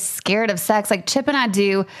are just scared of sex. Like Chip and I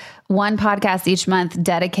do one podcast each month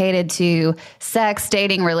dedicated to sex,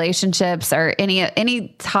 dating, relationships, or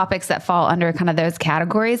any topics that fall under kind of those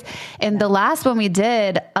categories. And the last one we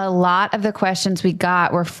did, a lot of the questions we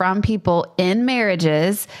got were from people in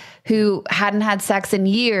marriages who hadn't had sex in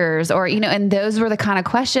years, or, and those were the kind of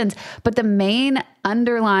questions. But the main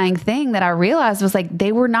underlying thing that I realized was like,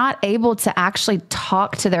 they were not able to actually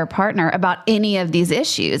talk to their partner about any of these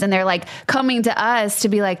issues. And they're like coming to us to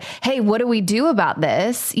be like, hey, what do we do about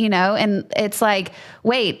this? And it's like,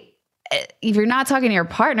 wait, if you're not talking to your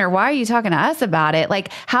partner, why are you talking to us about it?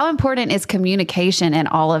 Like, how important is communication in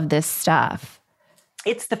all of this stuff?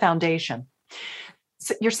 It's the foundation.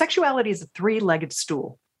 So your sexuality is a three-legged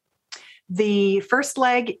stool. The first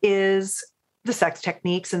leg is the sex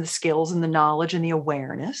techniques and the skills and the knowledge and the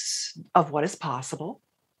awareness of what is possible.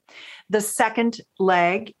 The second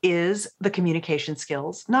leg is the communication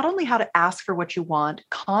skills, not only how to ask for what you want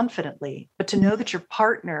confidently, but to know that your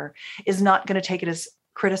partner is not going to take it as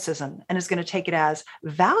criticism and is going to take it as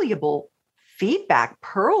valuable feedback,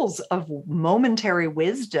 pearls of momentary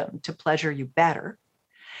wisdom to pleasure you better.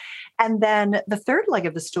 And then the third leg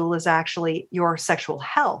of the stool is actually your sexual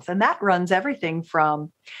health. And that runs everything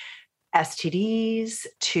from STDs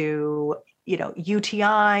to,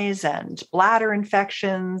 UTIs and bladder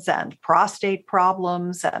infections and prostate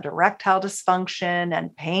problems and erectile dysfunction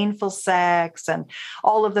and painful sex and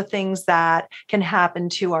all of the things that can happen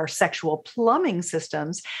to our sexual plumbing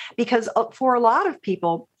systems. Because for a lot of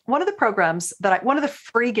people, one of the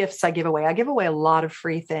free gifts I give away a lot of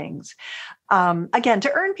free things. Again,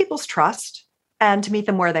 to earn people's trust and to meet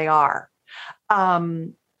them where they are.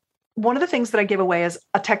 One of the things that I give away is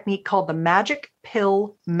a technique called the magic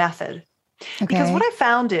pill method. Okay. Because what I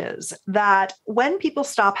found is that when people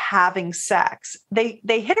stop having sex, they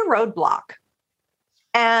hit a roadblock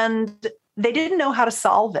and they didn't know how to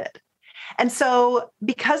solve it. And so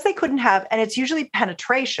because they couldn't have, and it's usually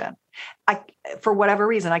penetration, for whatever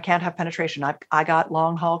reason, I can't have penetration. I got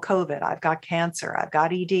long haul COVID. I've got cancer. I've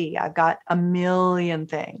got ED. I've got a million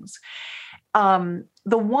things.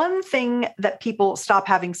 The one thing that people stop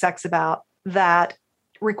having sex about that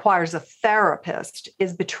requires a therapist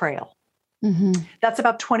is betrayal. Mm-hmm. That's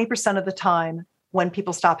about 20% of the time when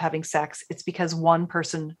people stop having sex. It's because one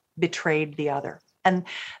person betrayed the other. And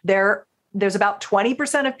there's about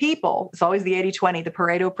 20% of people, it's always the 80-20, the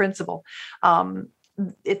Pareto principle.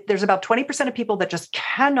 There's about 20% of people that just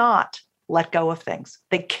cannot let go of things.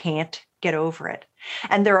 They can't get over it.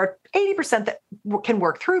 And there are 80% that can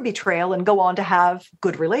work through betrayal and go on to have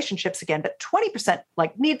good relationships again. But 20%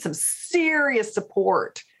 need some serious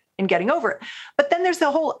support in getting over it. But then there's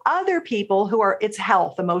the whole other people who are, it's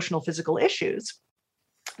health, emotional, physical issues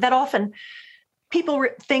that often people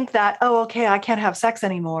think that, oh, okay, I can't have sex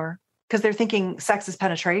anymore because they're thinking sex is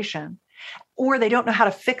penetration. Or they don't know how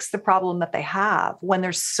to fix the problem that they have when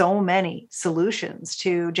there's so many solutions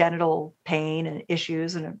to genital pain and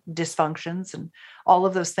issues and dysfunctions and all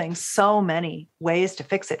of those things. So many ways to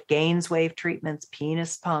fix it. Gaines wave treatments,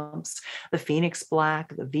 penis pumps, the Phoenix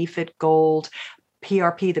Black, the VFit Gold,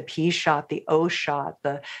 PRP, the P shot, the O shot,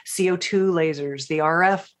 the CO2 lasers, the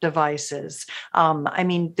RF devices.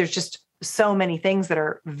 There's just so many things that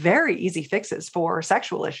are very easy fixes for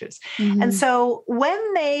sexual issues. And so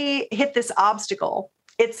when they hit this obstacle,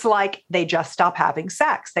 it's like they just stop having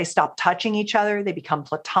sex. They stop touching each other. They become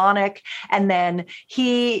platonic. And then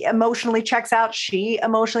he emotionally checks out. She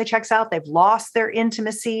emotionally checks out. They've lost their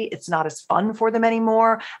intimacy. It's not as fun for them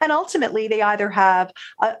anymore. And ultimately, they either have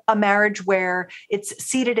a marriage where it's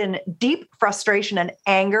seated in deep frustration and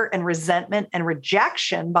anger and resentment and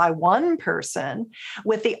rejection by one person,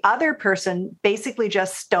 with the other person basically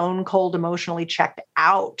just stone cold emotionally checked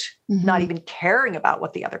out, not even caring about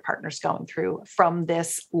what the other partner's going through from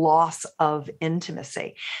this loss of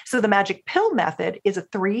intimacy. So the magic pill method is a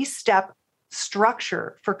 3-step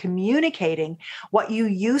structure for communicating what you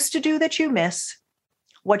used to do that you miss,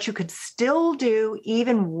 what you could still do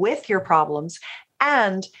even with your problems,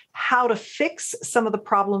 and how to fix some of the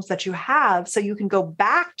problems that you have so you can go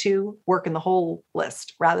back to working the whole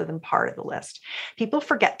list rather than part of the list. People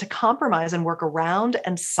forget to compromise and work around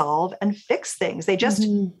and solve and fix things. They just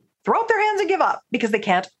throw up their hands and give up because they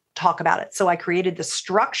can't talk about it. So I created the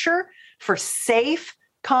structure for safe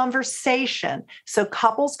conversation so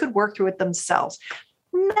couples could work through it themselves.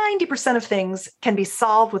 90% of things can be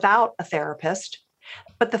solved without a therapist,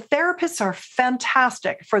 but the therapists are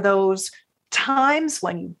fantastic for those times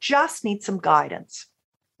when you just need some guidance.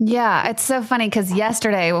 Yeah, it's so funny because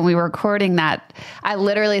yesterday when we were recording that, I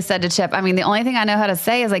literally said to Chip, I mean, the only thing I know how to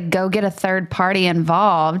say is like, go get a third party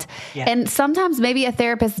involved. Yeah. And sometimes maybe a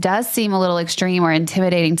therapist does seem a little extreme or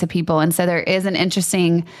intimidating to people. And so there is an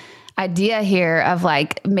interesting idea here of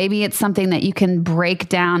like, maybe it's something that you can break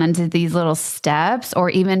down into these little steps, or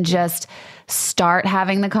even just start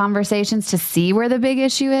having the conversations to see where the big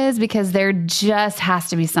issue is, because there just has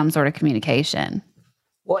to be some sort of communication.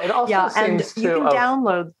 Well, it also seems and you can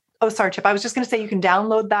download. Oh, sorry, Chip. I was just going to say you can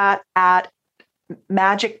download that at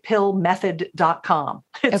magicpillmethod.com.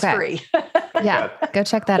 It's free. Yeah, go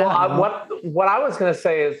check that out. What I was going to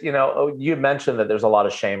say is, you mentioned that there's a lot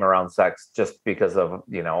of shame around sex just because of,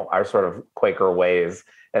 our sort of Quaker ways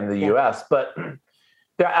in the U.S. But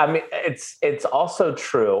it's also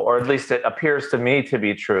true, or at least it appears to me to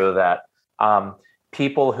be true, that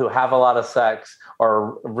people who have a lot of sex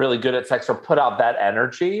or really good at sex or put out that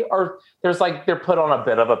energy, or they're put on a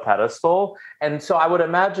bit of a pedestal. And so I would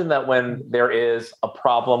imagine that when there is a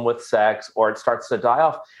problem with sex or it starts to die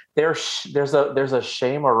off, there's a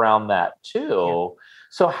shame around that too. Yeah.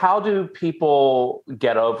 So how do people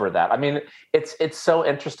get over that? I mean, it's so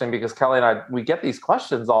interesting because Kelly and I, we get these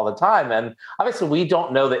questions all the time. And obviously we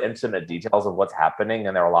don't know the intimate details of what's happening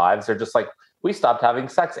in their lives. They're just like, we stopped having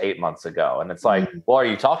sex 8 months ago. And it's like, well, are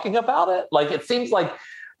you talking about it? Like, it seems like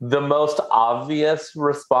the most obvious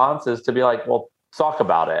response is to be like, well, talk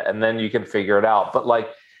about it. And then you can figure it out. But like,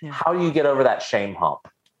 how do you get over that shame hump?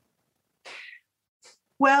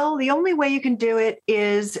 Well, the only way you can do it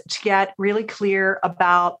is to get really clear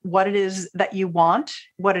about what it is that you want,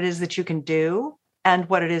 what it is that you can do, and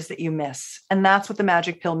what it is that you miss. And that's what the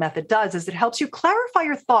magic pill method does, is it helps you clarify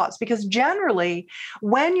your thoughts, because generally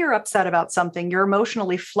when you're upset about something, you're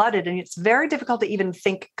emotionally flooded and it's very difficult to even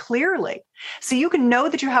think clearly. So you can know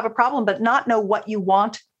that you have a problem, but not know what you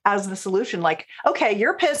want as the solution. Like, okay,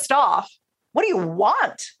 you're pissed off. What do you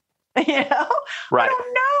want? Right. I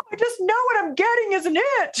don't know. I just know what I'm getting isn't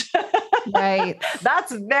it? Right.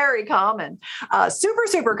 That's very common.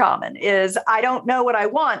 Super common is I don't know what I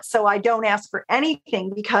want. So I don't ask for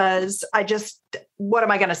anything because what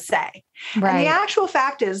am I going to say? Right. And the actual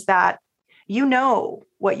fact is that you know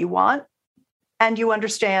what you want and you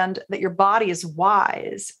understand that your body is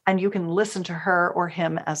wise and you can listen to her or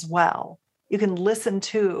him as well. You can listen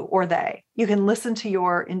to, or they, you can listen to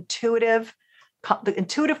your the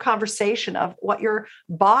intuitive conversation of what your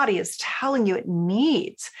body is telling you it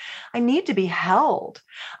needs. I need to be held.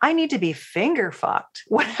 I need to be finger fucked,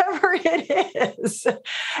 whatever it is.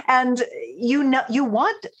 And you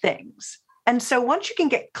want things. And so once you can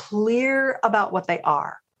get clear about what they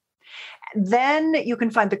are, then you can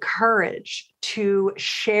find the courage to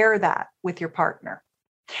share that with your partner.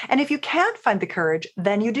 And if you can't find the courage,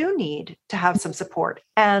 then you do need to have some support.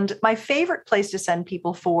 And my favorite place to send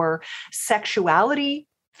people for sexuality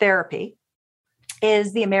therapy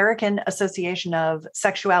is the American Association of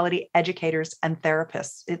Sexuality Educators and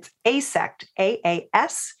Therapists. It's AASECT,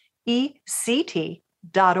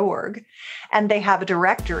 AASECT.org. And they have a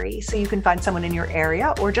directory so you can find someone in your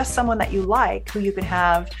area or just someone that you like who you can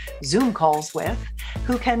have Zoom calls with,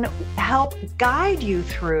 who can help guide you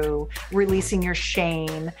through releasing your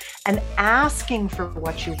shame and asking for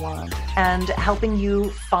what you want and helping you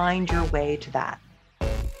find your way to that.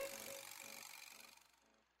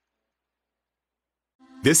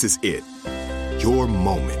 This is it. Your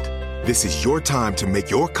moment. This is your time to make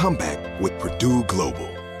your comeback with Purdue Global.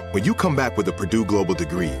 When you come back with a Purdue Global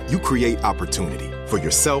degree, you create opportunity for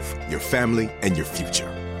yourself, your family, and your future.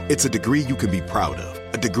 It's a degree you can be proud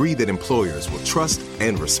of, a degree that employers will trust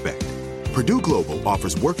and respect. Purdue Global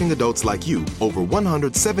offers working adults like you over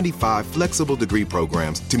 175 flexible degree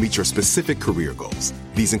programs to meet your specific career goals.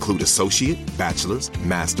 These include associate, bachelor's,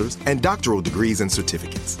 master's, and doctoral degrees and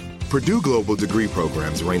certificates. Purdue Global degree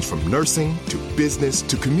programs range from nursing to business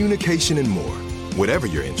to communication and more. Whatever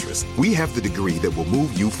your interest, we have the degree that will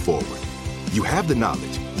move you forward. You have the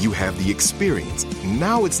knowledge, you have the experience.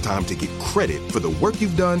 Now it's time to get credit for the work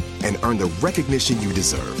you've done and earn the recognition you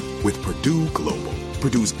deserve with Purdue Global,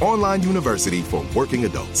 Purdue's online university for working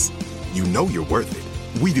adults. You know you're worth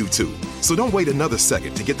it. We do too. So don't wait another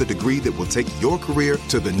second to get the degree that will take your career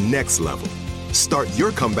to the next level. Start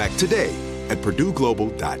your comeback today at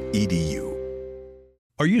purdueglobal.edu.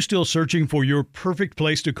 Are you still searching for your perfect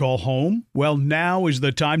place to call home? Well, now is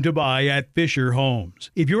the time to buy at Fisher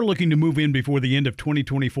Homes. If you're looking to move in before the end of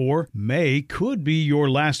 2024, May could be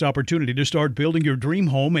your last opportunity to start building your dream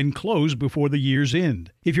home and close before the year's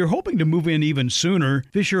end. If you're hoping to move in even sooner,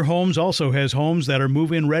 Fisher Homes also has homes that are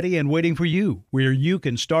move-in ready and waiting for you, where you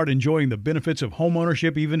can start enjoying the benefits of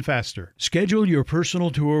homeownership even faster. Schedule your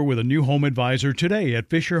personal tour with a new home advisor today at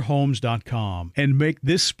FisherHomes.com and make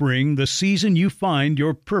this spring the season you find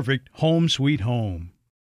your perfect home sweet home.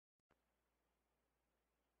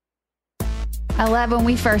 I love when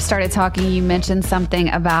we first started talking, you mentioned something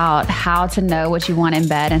about how to know what you want in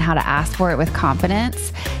bed and how to ask for it with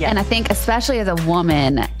confidence. Yes. And I think especially as a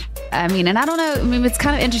woman, and I don't know, it's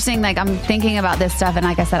kind of interesting. Like I'm thinking about this stuff. And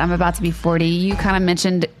like I said, I'm about to be 40. You kind of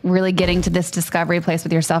mentioned really getting to this discovery place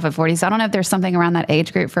with yourself at 40. So I don't know if there's something around that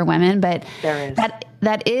age group for women, but there is.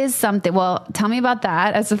 That is something. Well, tell me about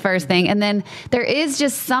that as the first thing. And then there is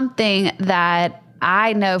just something that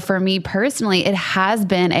I know for me personally, it has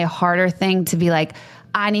been a harder thing to be like,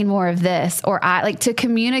 I need more of this, or I like to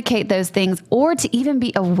communicate those things, or to even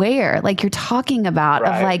be aware, like you're talking about,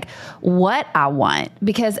 right, of like what I want,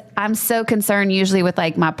 because I'm so concerned usually with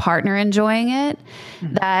like my partner enjoying it,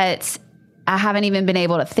 that I haven't even been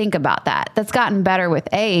able to think about that. That's gotten better with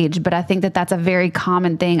age, but I think that that's a very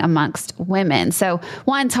common thing amongst women. So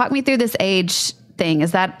one, talk me through this age thing.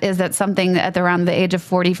 Is that something at around the age of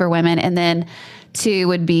 40 for women? And then two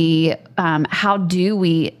would be, how do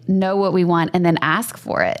we know what we want and then ask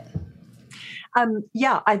for it? I'll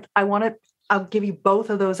give you both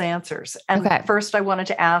of those answers. And First I wanted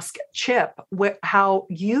to ask Chip how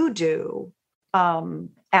you do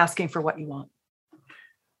asking for what you want.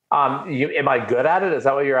 Am I good at it? Is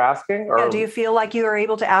that what you're asking? Or do you feel like you are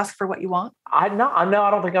able to ask for what you want? I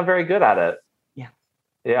don't think I'm very good at it.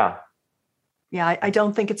 Yeah. Yeah, I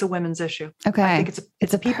don't think it's a women's issue. Okay. I think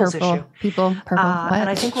it's a people's issue. Purple. And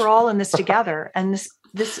I think we're all in this together. And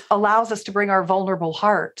this allows us to bring our vulnerable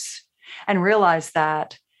hearts and realize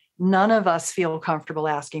that none of us feel comfortable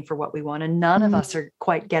asking for what we want. And none of us are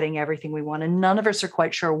quite getting everything we want. And none of us are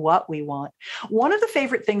quite sure what we want. One of the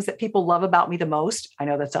favorite things that people love about me the most, I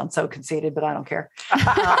know that sounds so conceited, but I don't care.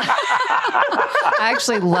 I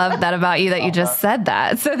actually love that about you, that you just said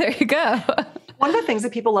that. So there you go. One of the things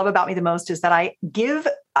that people love about me the most is that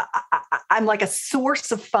I'm like a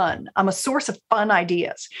source of fun. I'm a source of fun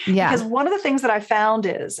ideas. Yeah. Because one of the things that I found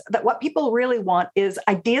is that what people really want is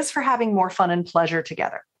ideas for having more fun and pleasure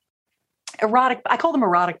together. I call them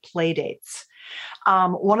erotic play dates.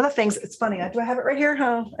 One of the things, it's funny, do I have it right here?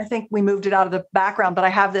 I think we moved it out of the background, but I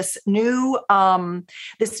have this new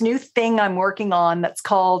thing I'm working on that's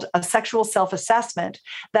called a sexual self-assessment,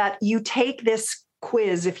 that you take this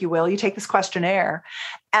quiz, if you will, you take this questionnaire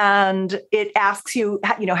and it asks you,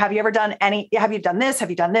 have you ever done have you done this?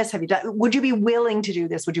 Would you be willing to do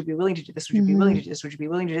this? Would you be willing to do this? Would you be willing to do this? Would you be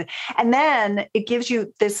willing to do this? And then it gives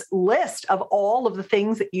you this list of all of the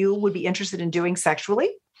things that you would be interested in doing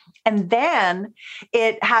sexually. And then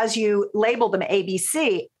it has you label them A, B,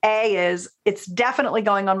 C. A is, it's definitely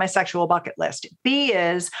going on my sexual bucket list. B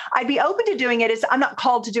is, I'd be open to doing it. I'm not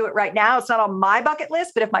called to do it right now. It's not on my bucket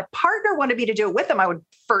list, but if my partner wanted me to do it with them, I would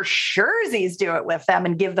for sure do it with them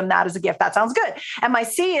and give them that as a gift. That sounds good. And my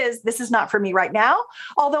C is, this is not for me right now,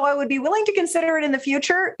 although I would be willing to consider it in the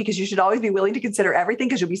future, because you should always be willing to consider everything,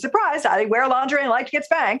 because you'll be surprised. I wear lingerie and like to get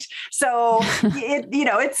spanked. So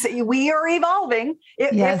we are evolving.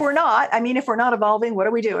 If we're not evolving, what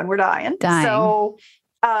are we doing? We're dying. So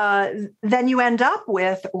then you end up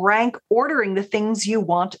with rank ordering the things you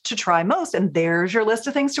want to try most. And there's your list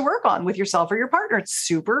of things to work on with yourself or your partner. It's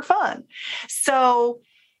super fun. So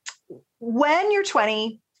when you're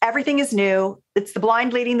 20, everything is new. It's the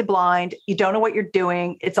blind leading the blind. You don't know what you're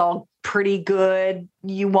doing. It's all pretty good.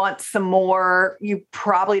 You want some more. You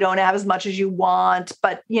probably don't have as much as you want,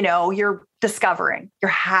 but you're discovering, you're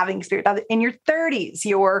having experience. In your 30s,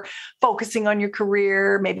 you're focusing on your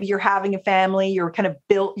career. Maybe you're having a family. You're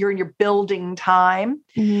in your building time.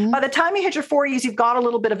 Mm-hmm. By the time you hit your 40s, you've got a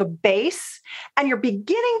little bit of a base and you're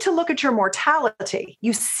beginning to look at your mortality.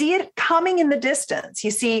 You see it coming in the distance. You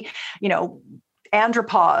see,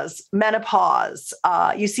 andropause, menopause.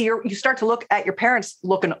 You start to look at your parents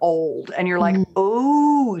looking old and you're like,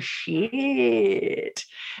 oh shit,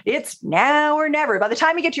 it's now or never. By the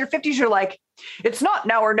time you get to your 50s, you're like, it's not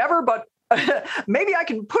now or never, but maybe I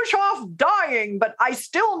can push off dying, but I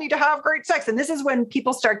still need to have great sex. And this is when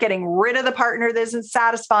people start getting rid of the partner that isn't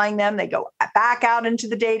satisfying them. They go back out into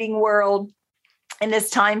the dating world in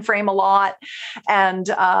this time frame a lot. And,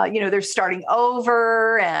 they're starting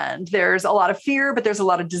over and there's a lot of fear, but there's a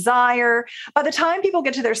lot of desire. By the time people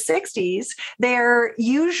get to their 60s, they're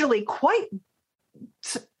usually quite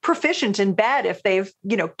proficient in bed if they've,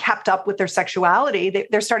 kept up with their sexuality.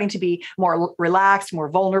 They're starting to be more relaxed, more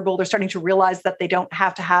vulnerable. They're starting to realize that they don't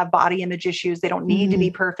have to have body image issues. They don't need to be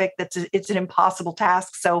perfect. It's an impossible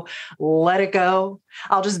task. So let it go.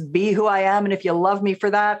 I'll just be who I am. And if you love me for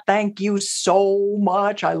that, thank you so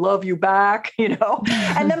much. I love you back,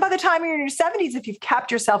 And then by the time you're in your 70s, if you've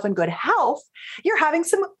kept yourself in good health, you're having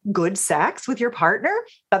some good sex with your partner.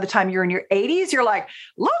 By the time you're in your 80s, you're like,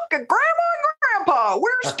 look at grandma and grandpa.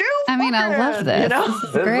 We're still fucking, I love this. This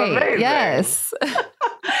is great. Amazing. Yes.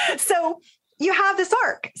 So you have this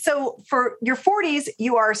arc. So for your 40s,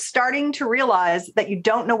 you are starting to realize that you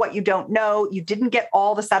don't know what you don't know. You didn't get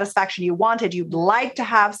all the satisfaction you wanted. You'd like to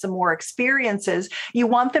have some more experiences. You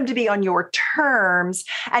want them to be on your terms,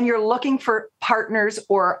 and you're looking for partners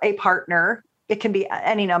or a partner. It can be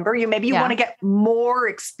any number. Maybe you want to get more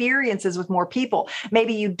experiences with more people.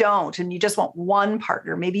 Maybe you don't, and you just want one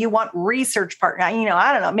partner. Maybe you want research partner. I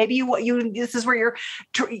don't know. Maybe this is where you're,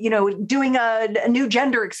 doing a new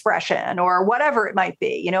gender expression or whatever it might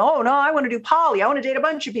be. Oh no, I want to do poly. I want to date a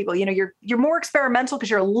bunch of people. You're more experimental because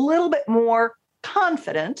you're a little bit more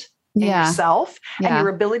confident in yourself and your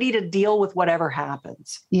ability to deal with whatever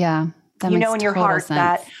happens. Yeah, that makes in your heart sense.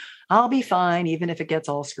 That I'll be fine, even if it gets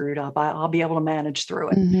all screwed up. I'll be able to manage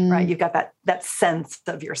through it, right? You've got that sense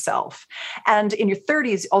of yourself. And in your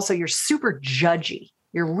 30s, also, you're super judgy.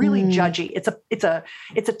 You're really judgy.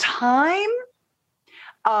 It's a time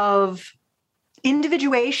of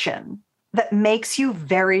individuation that makes you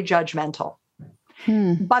very judgmental.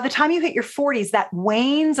 By the time you hit your 40s, that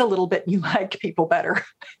wanes a little bit. You like people better.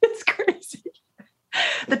 It's crazy.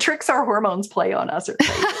 The tricks our hormones play on us are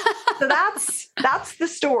crazy. So that's the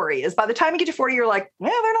story, is by the time you get to 40, you're like, yeah,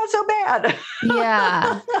 they're not so bad.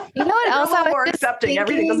 Yeah. You know what else? I was more accepting.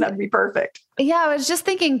 Everything doesn't have to be perfect. Yeah. I was just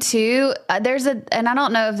thinking too, and I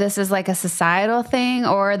don't know if this is like a societal thing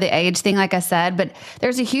or the age thing, like I said, but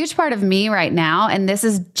there's a huge part of me right now, and this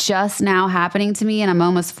is just now happening to me, and I'm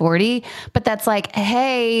almost 40, but that's like,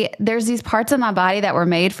 hey, there's these parts of my body that were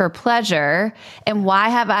made for pleasure. And why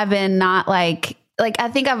have I been not like I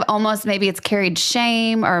think I've almost, maybe it's carried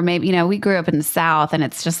shame, or maybe, we grew up in the South and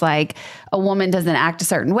it's just like a woman doesn't act a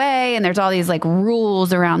certain way. And there's all these like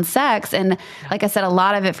rules around sex. And like I said, a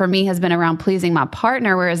lot of it for me has been around pleasing my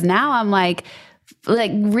partner. Whereas now I'm like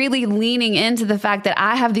really leaning into the fact that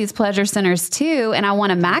I have these pleasure centers too. And I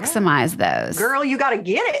want to maximize those. Girl, you got to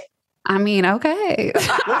get it. I mean, okay.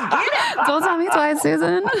 Don't tell me twice,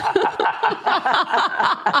 Susan.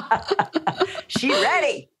 She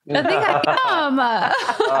ready. I think I am.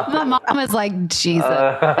 My mom is like, Jesus,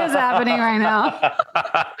 what is happening right now?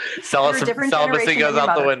 Celibacy goes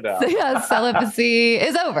out the window. Yeah, celibacy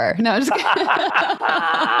is over. No, I'm just kidding.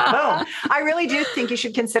 Boom. I really do think you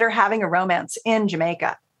should consider having a romance in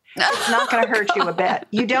Jamaica. It's not going to hurt you a bit.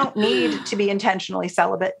 You don't need to be intentionally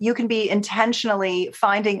celibate. You can be intentionally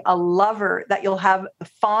finding a lover that you'll have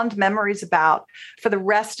fond memories about for the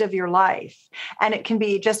rest of your life. And it can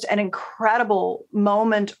be just an incredible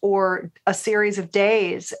moment or a series of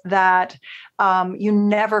days that you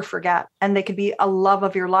never forget. And they could be a love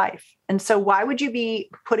of your life. And so why would you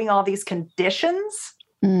be putting all these conditions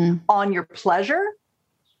on your pleasure?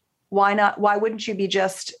 Why not? Why wouldn't you be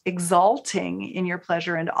just exalting in your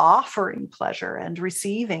pleasure and offering pleasure and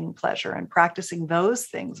receiving pleasure and practicing those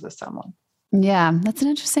things with someone? Yeah, that's an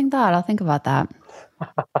interesting thought. I'll think about that.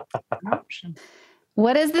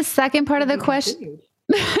 What is the second part of the question?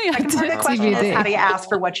 Second part of the question is, how do you ask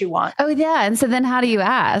for what you want? Oh, yeah. And so then how do you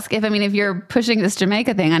ask? If you're pushing this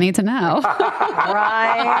Jamaica thing, I need to know.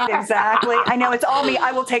 Right, exactly. I know it's all me.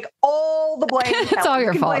 I will take all the blame. It's all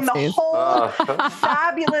your fault, blame the whole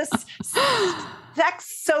fabulous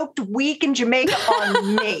sex-soaked week in Jamaica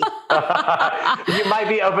on me. You might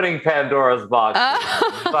be opening Pandora's box.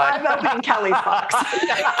 But I'm opening Kelly's box.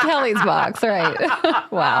 Kelly's box, right.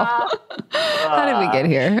 Wow. How did we get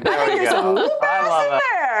here? There we There's a go. little I love it.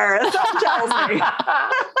 there. Something tells me.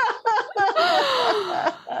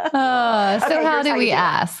 So Okay, how here's do how you we do it.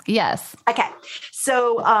 ask? Yes. Okay.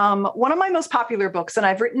 So one of my most popular books, and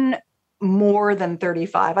I've written more than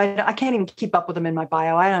 35. I can't even keep up with them in my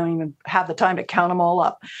bio. I don't even have the time to count them all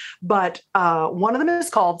up. But one of them is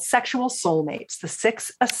called Sexual Soulmates, the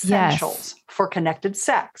 6 Essentials for Connected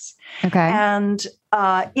Sex. Okay. And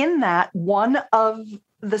in that, one of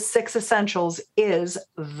the 6 essentials is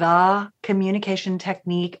the communication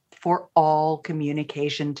technique for all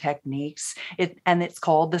communication techniques. And it's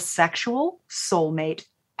called the Sexual Soulmate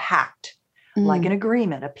Pact, like an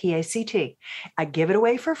agreement, a PACT. I give it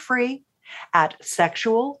away for free at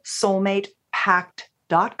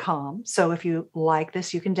sexualsoulmatepact.com. So if you like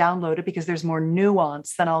this, you can download it because there's more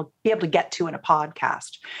nuance than I'll be able to get to in a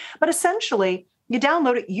podcast. But essentially, you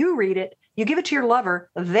download it, you read it, you give it to your lover,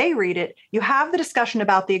 they read it, you have the discussion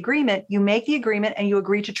about the agreement, you make the agreement, and you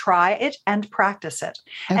agree to try it and practice it.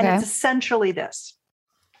 Okay. And it's essentially this.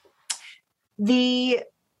 We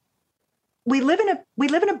live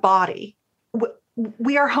in a body.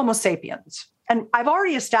 We are Homo sapiens. And I've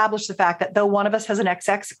already established the fact that though one of us has an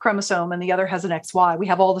XX chromosome and the other has an XY, we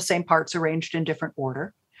have all the same parts arranged in different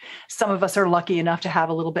order. Some of us are lucky enough to have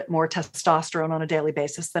a little bit more testosterone on a daily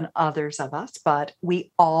basis than others of us, but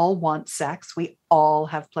we all want sex. We all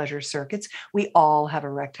have pleasure circuits. We all have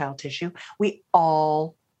erectile tissue. We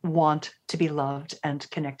all want to be loved and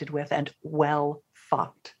connected with and well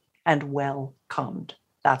fucked and welcomed.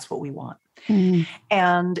 That's what we want. Mm.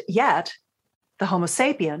 And yet, the Homo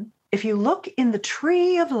sapien, if you look in the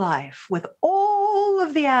tree of life with all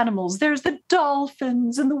of the animals, there's the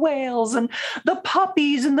dolphins and the whales and the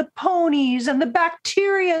puppies and the ponies and the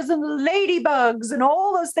bacterias and the ladybugs and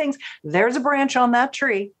all those things. There's a branch on that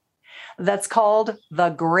tree that's called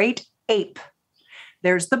the great ape.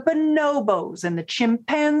 There's the bonobos and the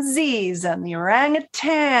chimpanzees and the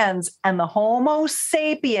orangutans and the Homo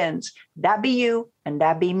sapiens. That be you and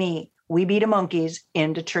that be me. We be the monkeys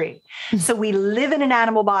in the tree. So we live in an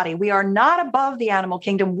animal body. We are not above the animal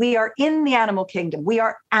kingdom. We are in the animal kingdom. We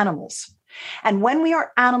are animals. And when we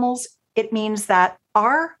are animals, it means that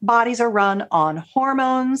our bodies are run on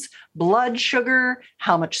hormones, blood sugar,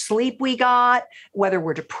 how much sleep we got, whether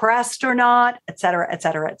we're depressed or not, et cetera, et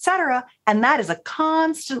cetera, et cetera. And that is a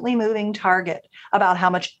constantly moving target about how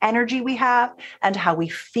much energy we have and how we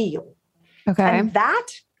feel. Okay. And that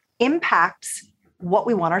impacts what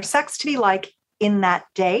we want our sex to be like in that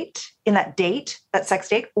sex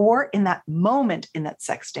date, or in that moment in that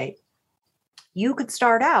sex date. You could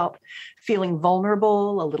start out feeling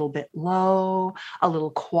vulnerable, a little bit low, a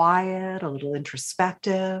little quiet, a little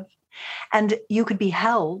introspective, and you could be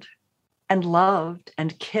held and loved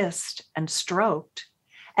and kissed and stroked.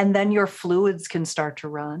 And then your fluids can start to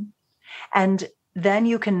run. And then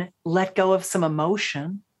you can let go of some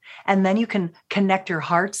emotion. And then you can connect your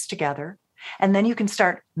hearts together. And then you can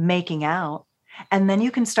start making out. And then you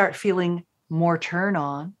can start feeling more turn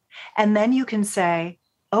on. And then you can say,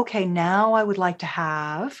 okay, now I would like to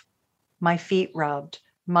have my feet rubbed,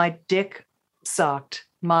 my dick sucked,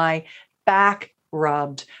 my back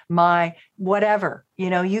rubbed, my whatever.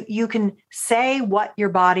 You can say what your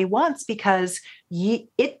body wants because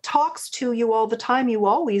it talks to you all the time. You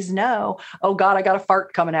always know, oh God, I got a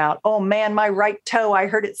fart coming out. Oh man, my right toe, I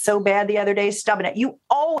hurt it so bad the other day, stubbing it. You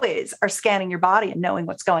always are scanning your body and knowing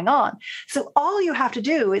what's going on. So all you have to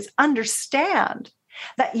do is understand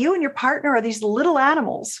that you and your partner are these little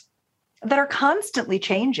animals that are constantly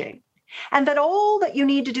changing. And that all that you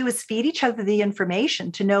need to do is feed each other the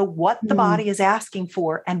information to know what the body is asking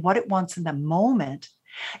for and what it wants in the moment.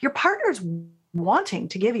 Your partner's wanting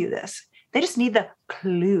to give you this. They just need the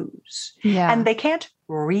clues. Yeah. And they can't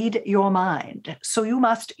read your mind. So you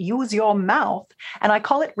must use your mouth. And I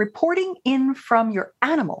call it reporting in from your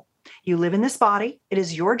animal. You live in this body. It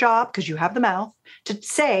is your job, because you have the mouth, to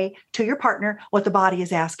say to your partner what the body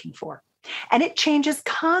is asking for. And it changes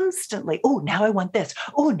constantly. Oh, now I want this.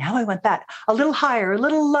 Oh, now I want that. A little higher, a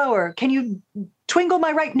little lower. Can you twingle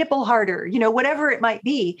my right nipple harder? Whatever it might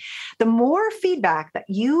be. The more feedback that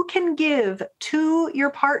you can give to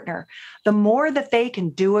your partner, the more that they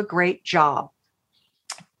can do a great job.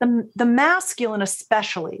 The masculine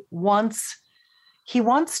especially wants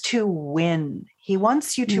to win. He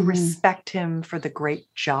wants you to respect him for the great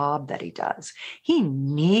job that he does. He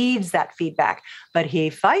needs that feedback, but he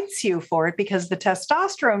fights you for it because the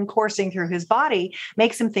testosterone coursing through his body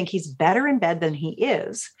makes him think he's better in bed than he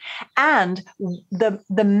is. And the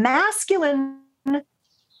masculine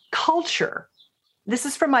culture, this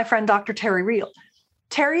is from my friend, Dr. Terry Real.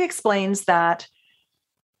 Terry explains that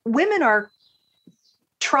women are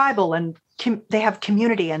tribal and they have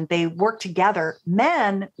community and they work together.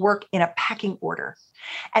 Men work in a pecking order.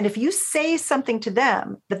 And if you say something to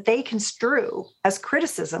them that they construe as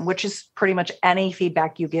criticism, which is pretty much any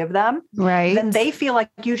feedback you give them, right, then they feel like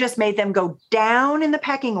you just made them go down in the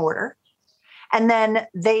pecking order. And then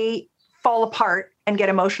they fall apart and get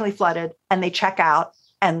emotionally flooded and they check out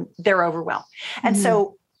and they're overwhelmed. And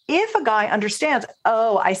so if a guy understands,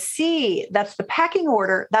 oh, I see, that's the pecking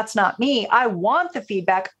order, that's not me. I want the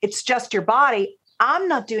feedback. It's just your body. I'm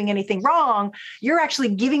not doing anything wrong. You're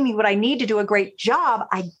actually giving me what I need to do a great job.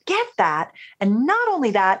 I get that. And not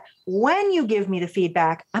only that, when you give me the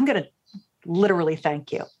feedback, I'm going to literally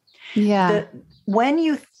thank you. Yeah. When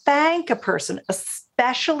you thank a person,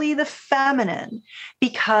 especially the feminine,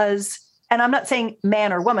 because, and I'm not saying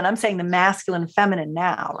man or woman, I'm saying the masculine feminine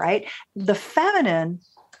now, right? The feminine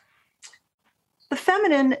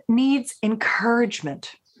needs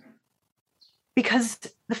encouragement because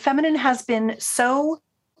the feminine has been so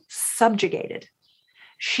subjugated.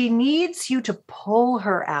 She needs you to pull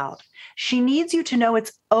her out. She needs you to know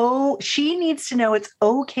she needs to know it's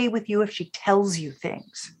okay with you if she tells you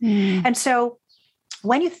things. And so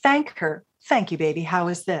when you thank her, thank you, baby, how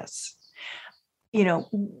is this?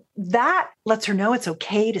 That lets her know it's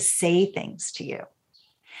okay to say things to you.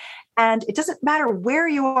 And it doesn't matter where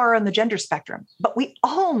you are on the gender spectrum, but we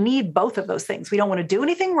all need both of those things. We don't want to do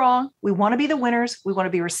anything wrong. We want to be the winners. We want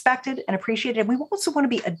to be respected and appreciated. And we also want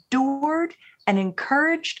to be adored and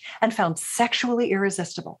encouraged and found sexually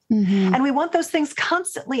irresistible. And we want those things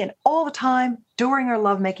constantly and all the time during our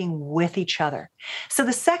lovemaking with each other. So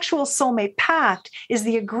the sexual soulmate pact is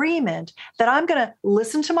the agreement that I'm going to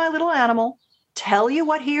listen to my little animal, tell you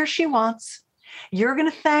what he or she wants. You're going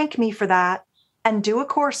to thank me for that and do a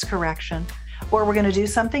course correction, or we're going to do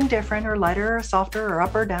something different or lighter or softer or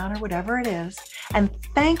up or down or whatever it is. And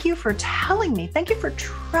thank you for telling me, thank you for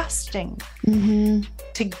trusting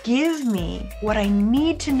to give me what I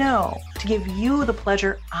need to know to give you the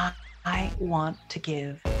pleasure I want to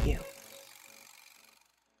give you.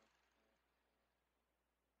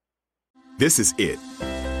 This is it.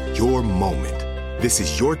 Your moment. This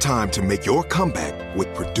is your time to make your comeback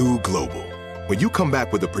with Purdue Global. When you come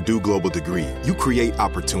back with a Purdue Global degree, you create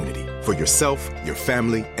opportunity for yourself, your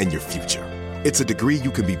family, and your future. It's a degree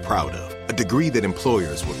you can be proud of, a degree that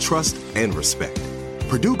employers will trust and respect.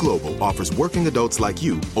 Purdue Global offers working adults like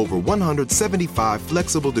you over 175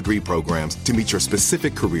 flexible degree programs to meet your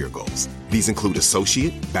specific career goals. These include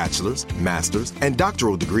associate, bachelor's, master's, and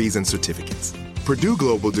doctoral degrees and certificates. Purdue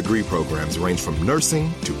Global degree programs range from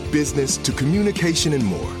nursing to business to communication and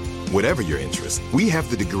more. Whatever your interest, we have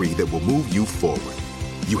the degree that will move you forward.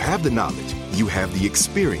 You have the knowledge, you have the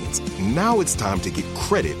experience. Now it's time to get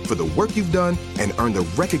credit for the work you've done and earn the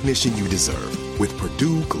recognition you deserve with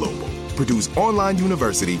Purdue Global, Purdue's online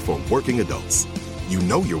university for working adults. You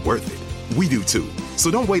know you're worth it. We do too. So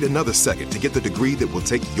don't wait another second to get the degree that will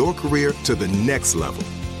take your career to the next level.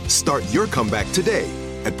 Start your comeback today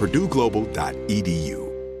at purdueglobal.edu.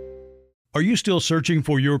 Are you still searching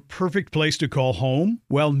for your perfect place to call home?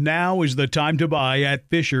 Well, now is the time to buy at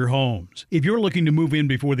Fisher Homes. If you're looking to move in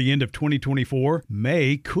before the end of 2024,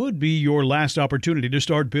 May could be your last opportunity to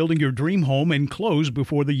start building your dream home and close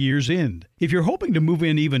before the year's end. If you're hoping to move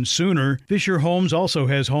in even sooner, Fisher Homes also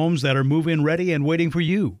has homes that are move-in ready and waiting for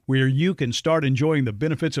you, where you can start enjoying the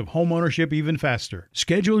benefits of homeownership even faster.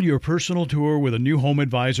 Schedule your personal tour with a new home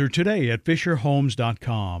advisor today at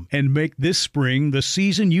FisherHomes.com and make this spring the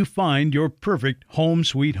season you find your perfect home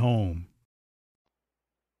sweet home.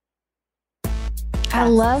 I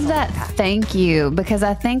love that. Thank you, because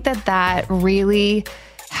I think that really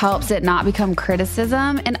helps it not become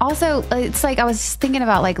criticism. And also, it's like I was thinking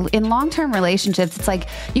about, like, in long-term relationships, it's like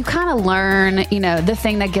you kind of learn, the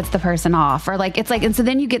thing that gets the person off, or like, it's like, and so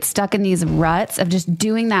then you get stuck in these ruts of just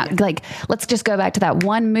doing that. Like, let's just go back to that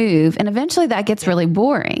one move. And eventually that gets really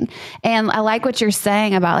boring. And I like what you're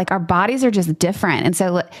saying about, like, our bodies are just different. And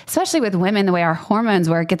so, especially with women, the way our hormones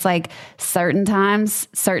work, it's like certain times,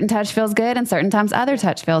 certain touch feels good and certain times other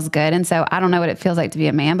touch feels good. And so I don't know what it feels like to be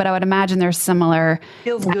a man, but I would imagine there's similar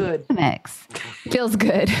feels good. Mix. Feels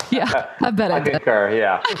good. Yeah. I bet it concur.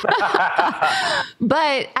 Yeah.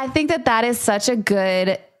 But I think that is such a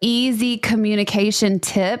good, easy communication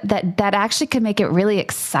tip that actually can make it really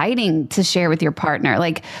exciting to share with your partner.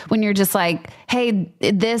 Like when you're just like, hey,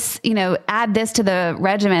 this, add this to the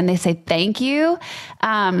regimen. They say, thank you.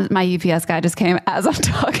 My UPS guy just came as I'm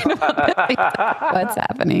talking about this. What's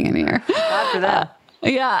happening in here? After that.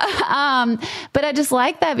 Yeah. But I just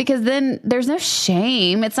like that because then there's no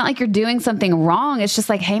shame. It's not like you're doing something wrong. It's just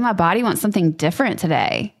like, hey, my body wants something different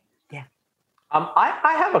today. Yeah.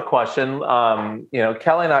 I have a question.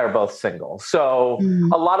 Kelly and I are both single. So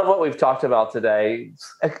a lot of what we've talked about today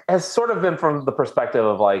has sort of been from the perspective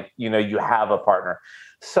of like, you have a partner.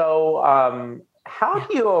 So how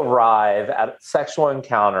do you arrive at a sexual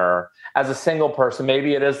encounter as a single person?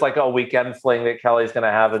 Maybe it is like a weekend fling that Kelly's going to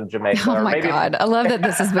have in Jamaica. Oh my God. I love that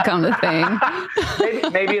this has become the thing.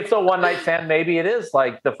 maybe it's a one night stand. Maybe it is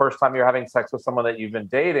like the first time you're having sex with someone that you've been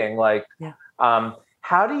dating. Like,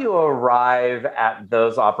 how do you arrive at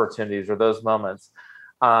those opportunities or those moments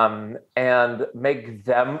and make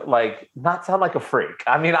them like not sound like a freak?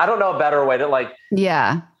 I mean, I don't know a better way to like.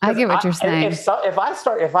 Yeah, I get what you're saying. If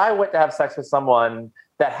I went to have sex with someone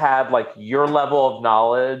that had like your level of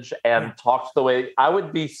knowledge and talked the way, I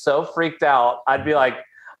would be so freaked out. I'd be like,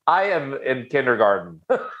 I am in kindergarten.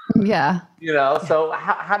 Yeah. So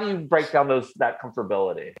how do you break down that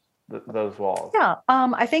comfortability, those walls? Yeah.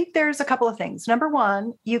 I think there's a couple of things. Number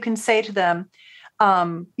one, you can say to them,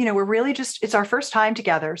 we're really it's our first time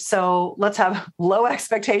together. So let's have low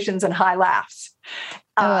expectations and high laughs.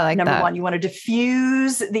 I like number that. one, you want to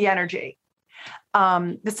diffuse the energy.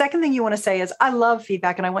 The second thing you want to say is, I love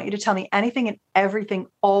feedback and I want you to tell me anything and everything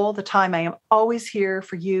all the time. I am always here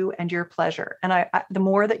for you and your pleasure. And the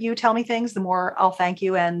more that you tell me things, the more I'll thank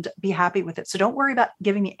you and be happy with it. So don't worry about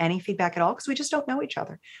giving me any feedback at all because we just don't know each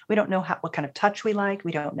other. We don't know what kind of touch we like.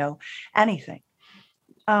 We don't know anything.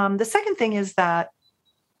 The second thing is that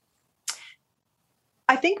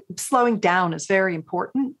I think slowing down is very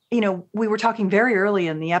important. We were talking very early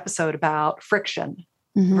in the episode about friction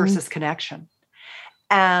versus connection.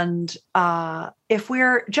 And if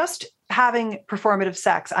we're just having performative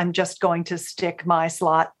sex, I'm just going to stick my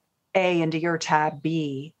slot A into your tab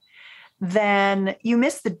B, then you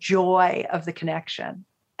miss the joy of the connection.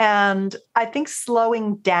 And I think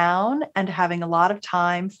slowing down and having a lot of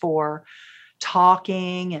time for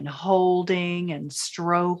talking and holding and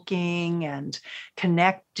stroking and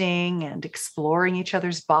connecting and exploring each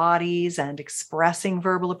other's bodies and expressing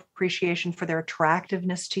verbal appreciation for their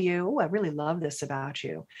attractiveness to you. Oh, I really love this about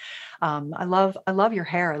you. I love your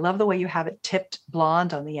hair. I love the way you have it tipped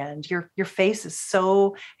blonde on the end. Your face is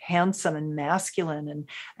so handsome and masculine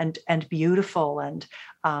and beautiful. And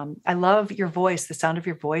I love your voice. The sound of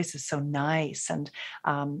your voice is so nice. And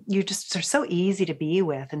you just are so easy to be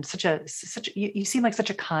with and you seem like such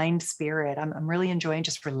a kind spirit. I'm really enjoying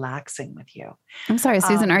just relaxing with you. I'm sorry,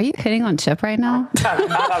 Susan, are you hitting on Chip right now?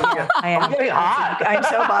 I am. I'm getting hot. I'm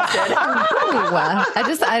so busted.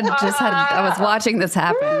 I was watching this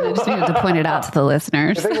happen. I just needed to point it out to the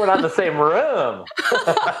listeners. I think we're not in the same room.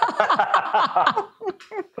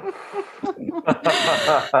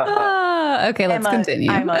 Okay, let's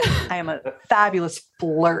continue. I am a fabulous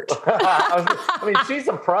flirt. She's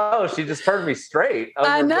a pro. She just turned me straight.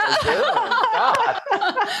 I know.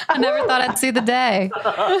 I never thought I'd see the day.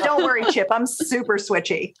 Don't worry, Chip. I'm super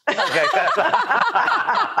switchy. Okay.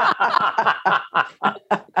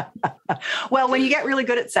 Well, when you get really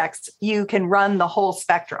good at sex, you can run the whole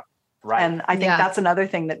spectrum. Right. And I think that's another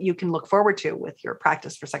thing that you can look forward to with your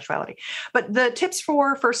practice for sexuality. But the tips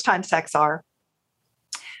for first-time sex are,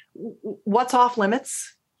 what's off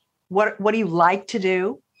limits? What do you like to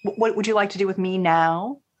do? What would you like to do with me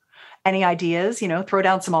now? Any ideas? Throw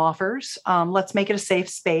down some offers. Let's make it a safe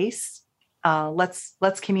space.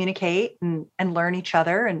 Let's communicate and learn each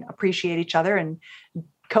other and appreciate each other and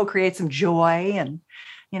co-create some joy and,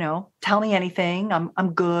 tell me anything.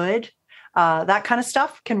 I'm good. That kind of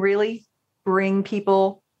stuff can really bring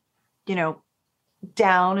people,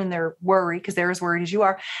 down in their worry because they're as worried as you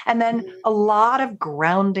are. And then a lot of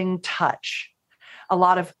grounding touch, a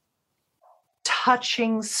lot of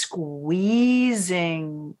touching, squeezing,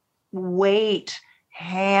 weight,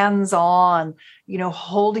 hands on,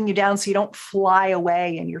 holding you down so you don't fly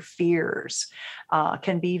away in your fears,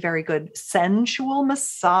 can be very good. Sensual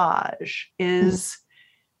massage is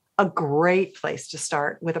a great place to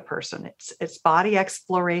start with a person. It's body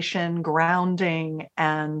exploration, grounding,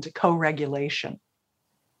 and co-regulation.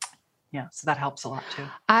 Yeah. So that helps a lot too.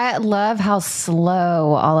 I love how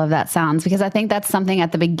slow all of that sounds, because I think that's something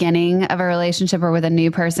at the beginning of a relationship or with a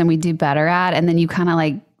new person we do better at. And then you kind of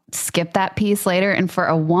like skip that piece later. And for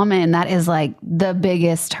a woman, that is like the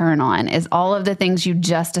biggest turn on, is all of the things you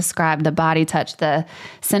just described, the body touch, the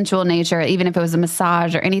sensual nature, even if it was a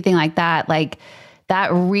massage or anything like that, like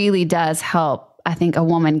that really does help, I think, a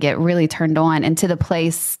woman get really turned on, and to the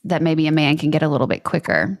place that maybe a man can get a little bit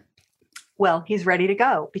quicker. Well, he's ready to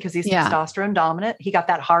go because he's testosterone dominant. He got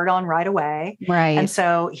that hard on right away. Right. And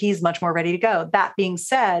so he's much more ready to go. That being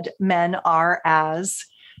said, men are as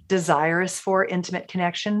desirous for intimate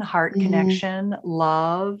connection, heart connection,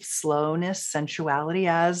 love, slowness, sensuality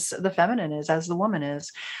as the feminine is, as the woman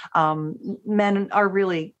is. Men are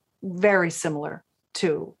really very similar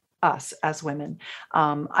to us as women.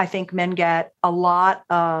 I think men get a lot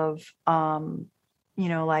of,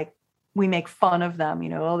 like, we make fun of them,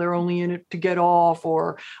 oh, they're only in it to get off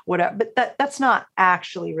or whatever. But that's not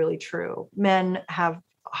actually really true. Men have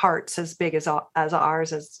hearts as big as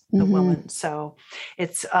ours, as the woman. So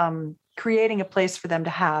it's creating a place for them to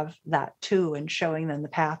have that too, and showing them the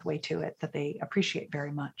pathway to it that they appreciate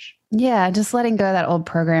very much. Yeah, just letting go of that old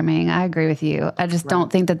programming. I agree with you. I just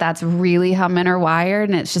don't think that that's really how men are wired.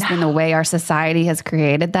 And it's just been the way our society has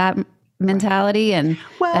created that mentality. And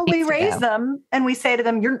we raise them and we say to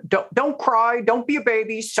them, don't cry, don't be a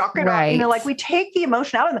baby, suck it up. Like we take the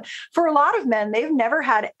emotion out of them. For a lot of men, they've never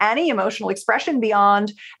had any emotional expression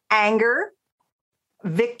beyond anger,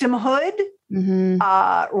 victimhood.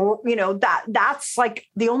 That's like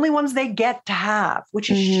the only ones they get to have,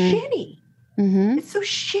 which is shitty. It's so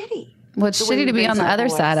shitty. Well, it's shitty to be on the other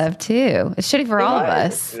side of too. It's shitty for all of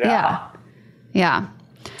us. Yeah. Yeah.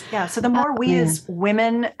 So the more we as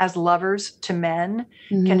women, as lovers to men,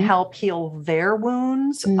 can help heal their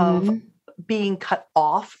wounds of being cut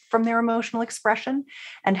off from their emotional expression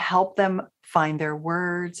and help them find their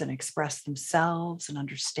words and express themselves and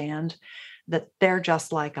understand that they're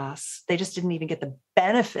just like us. They just didn't even get the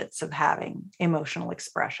benefits of having emotional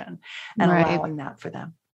expression and allowing that for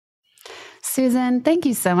them. Susan, thank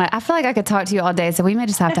you so much. I feel like I could talk to you all day, so we may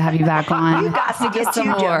just have to have you back on. You got to get some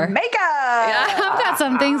more. Jamaica. Yeah, I've got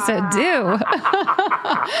some things to do.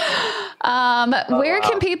 Where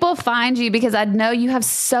can people find you? Because I know you have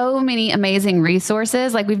so many amazing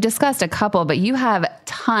resources. Like we've discussed a couple, but you have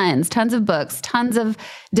tons of books, tons of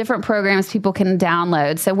different programs people can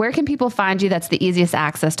download. So where can people find you that's the easiest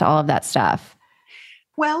access to all of that stuff?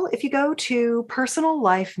 Well, if you go to Personal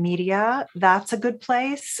Life Media, that's a good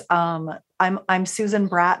place. I'm Susan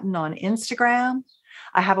Bratton on Instagram.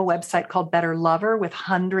 I have a website called Better Lover with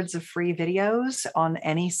hundreds of free videos on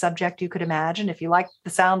any subject you could imagine. If you like the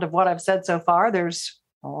sound of what I've said so far, there's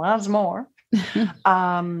lots more.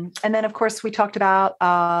 And then, of course, we talked about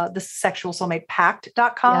the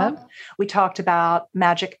sexualsoulmatepact.com. Yep. We talked about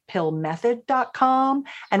magicpillmethod.com.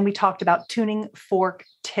 And we talked about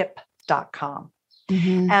tuningforktip.com.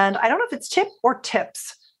 And I don't know if it's tip or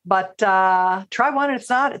tips, but try one. And if it's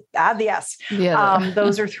not, add the S. Yeah.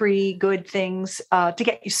 Those are three good things to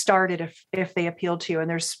get you started if they appeal to you. And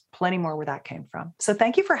there's plenty more where that came from. So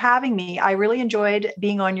thank you for having me. I really enjoyed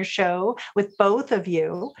being on your show with both of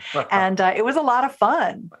you. And it was a lot of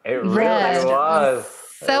fun. It really was.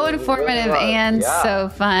 So informative and so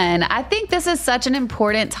fun. I think this is such an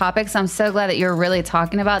important topic. So I'm so glad that you're really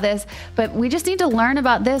talking about this. But we just need to learn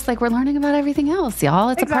about this like we're learning about everything else, y'all.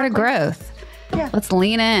 It's a part of growth. Yeah. Let's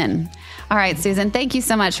lean in. All right, Susan, thank you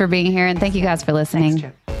so much for being here. And thank you guys for listening.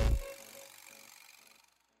 Thanks,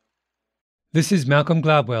 This is Malcolm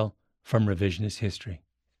Gladwell from Revisionist History.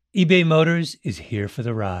 eBay Motors is here for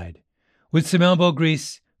the ride. With some elbow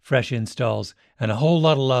grease, fresh installs, and a whole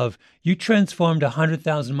lot of love, you transformed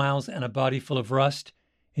 100,000 miles and a body full of rust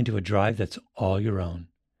into a drive that's all your own.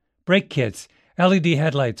 Brake kits, LED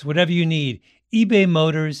headlights, whatever you need, eBay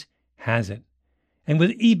Motors has it. And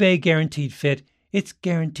with eBay Guaranteed Fit, it's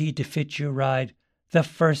guaranteed to fit your ride the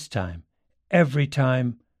first time, every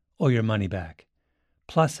time, or your money back.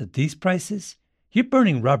 Plus, at these prices, you're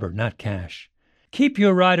burning rubber, not cash. Keep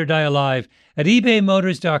your ride or die alive at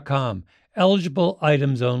ebaymotors.com. Eligible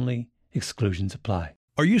items only. Exclusions apply.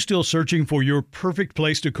 Are you still searching for your perfect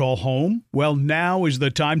place to call home? Well, now is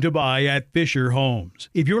the time to buy at Fisher Homes.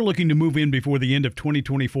 If you're looking to move in before the end of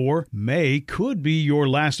 2024, May could be your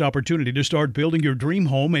last opportunity to start building your dream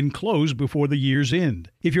home and close before the year's end.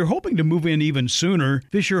 If you're hoping to move in even sooner,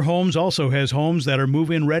 Fisher Homes also has homes that are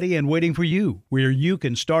move-in ready and waiting for you, where you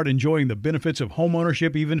can start enjoying the benefits of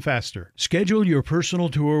homeownership even faster. Schedule your personal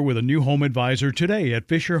tour with a new home advisor today at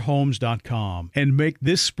FisherHomes.com and make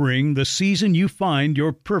this spring the season you find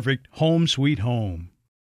your perfect home sweet home.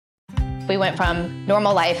 We went from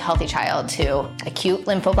normal life, healthy child to acute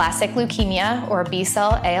lymphoblastic leukemia, or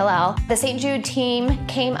B-cell ALL. The St. Jude team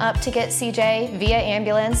came up to get CJ via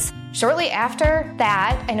ambulance. Shortly after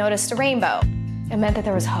that, I noticed a rainbow. It meant that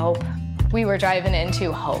there was hope. We were driving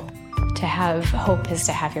into hope. To have hope is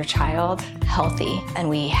to have your child healthy, and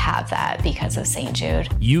we have that because of St. Jude.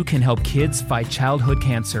 You can help kids fight childhood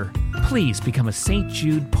cancer. Please become a St.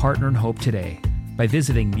 Jude Partner in Hope today by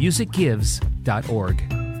visiting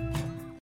musicgives.org.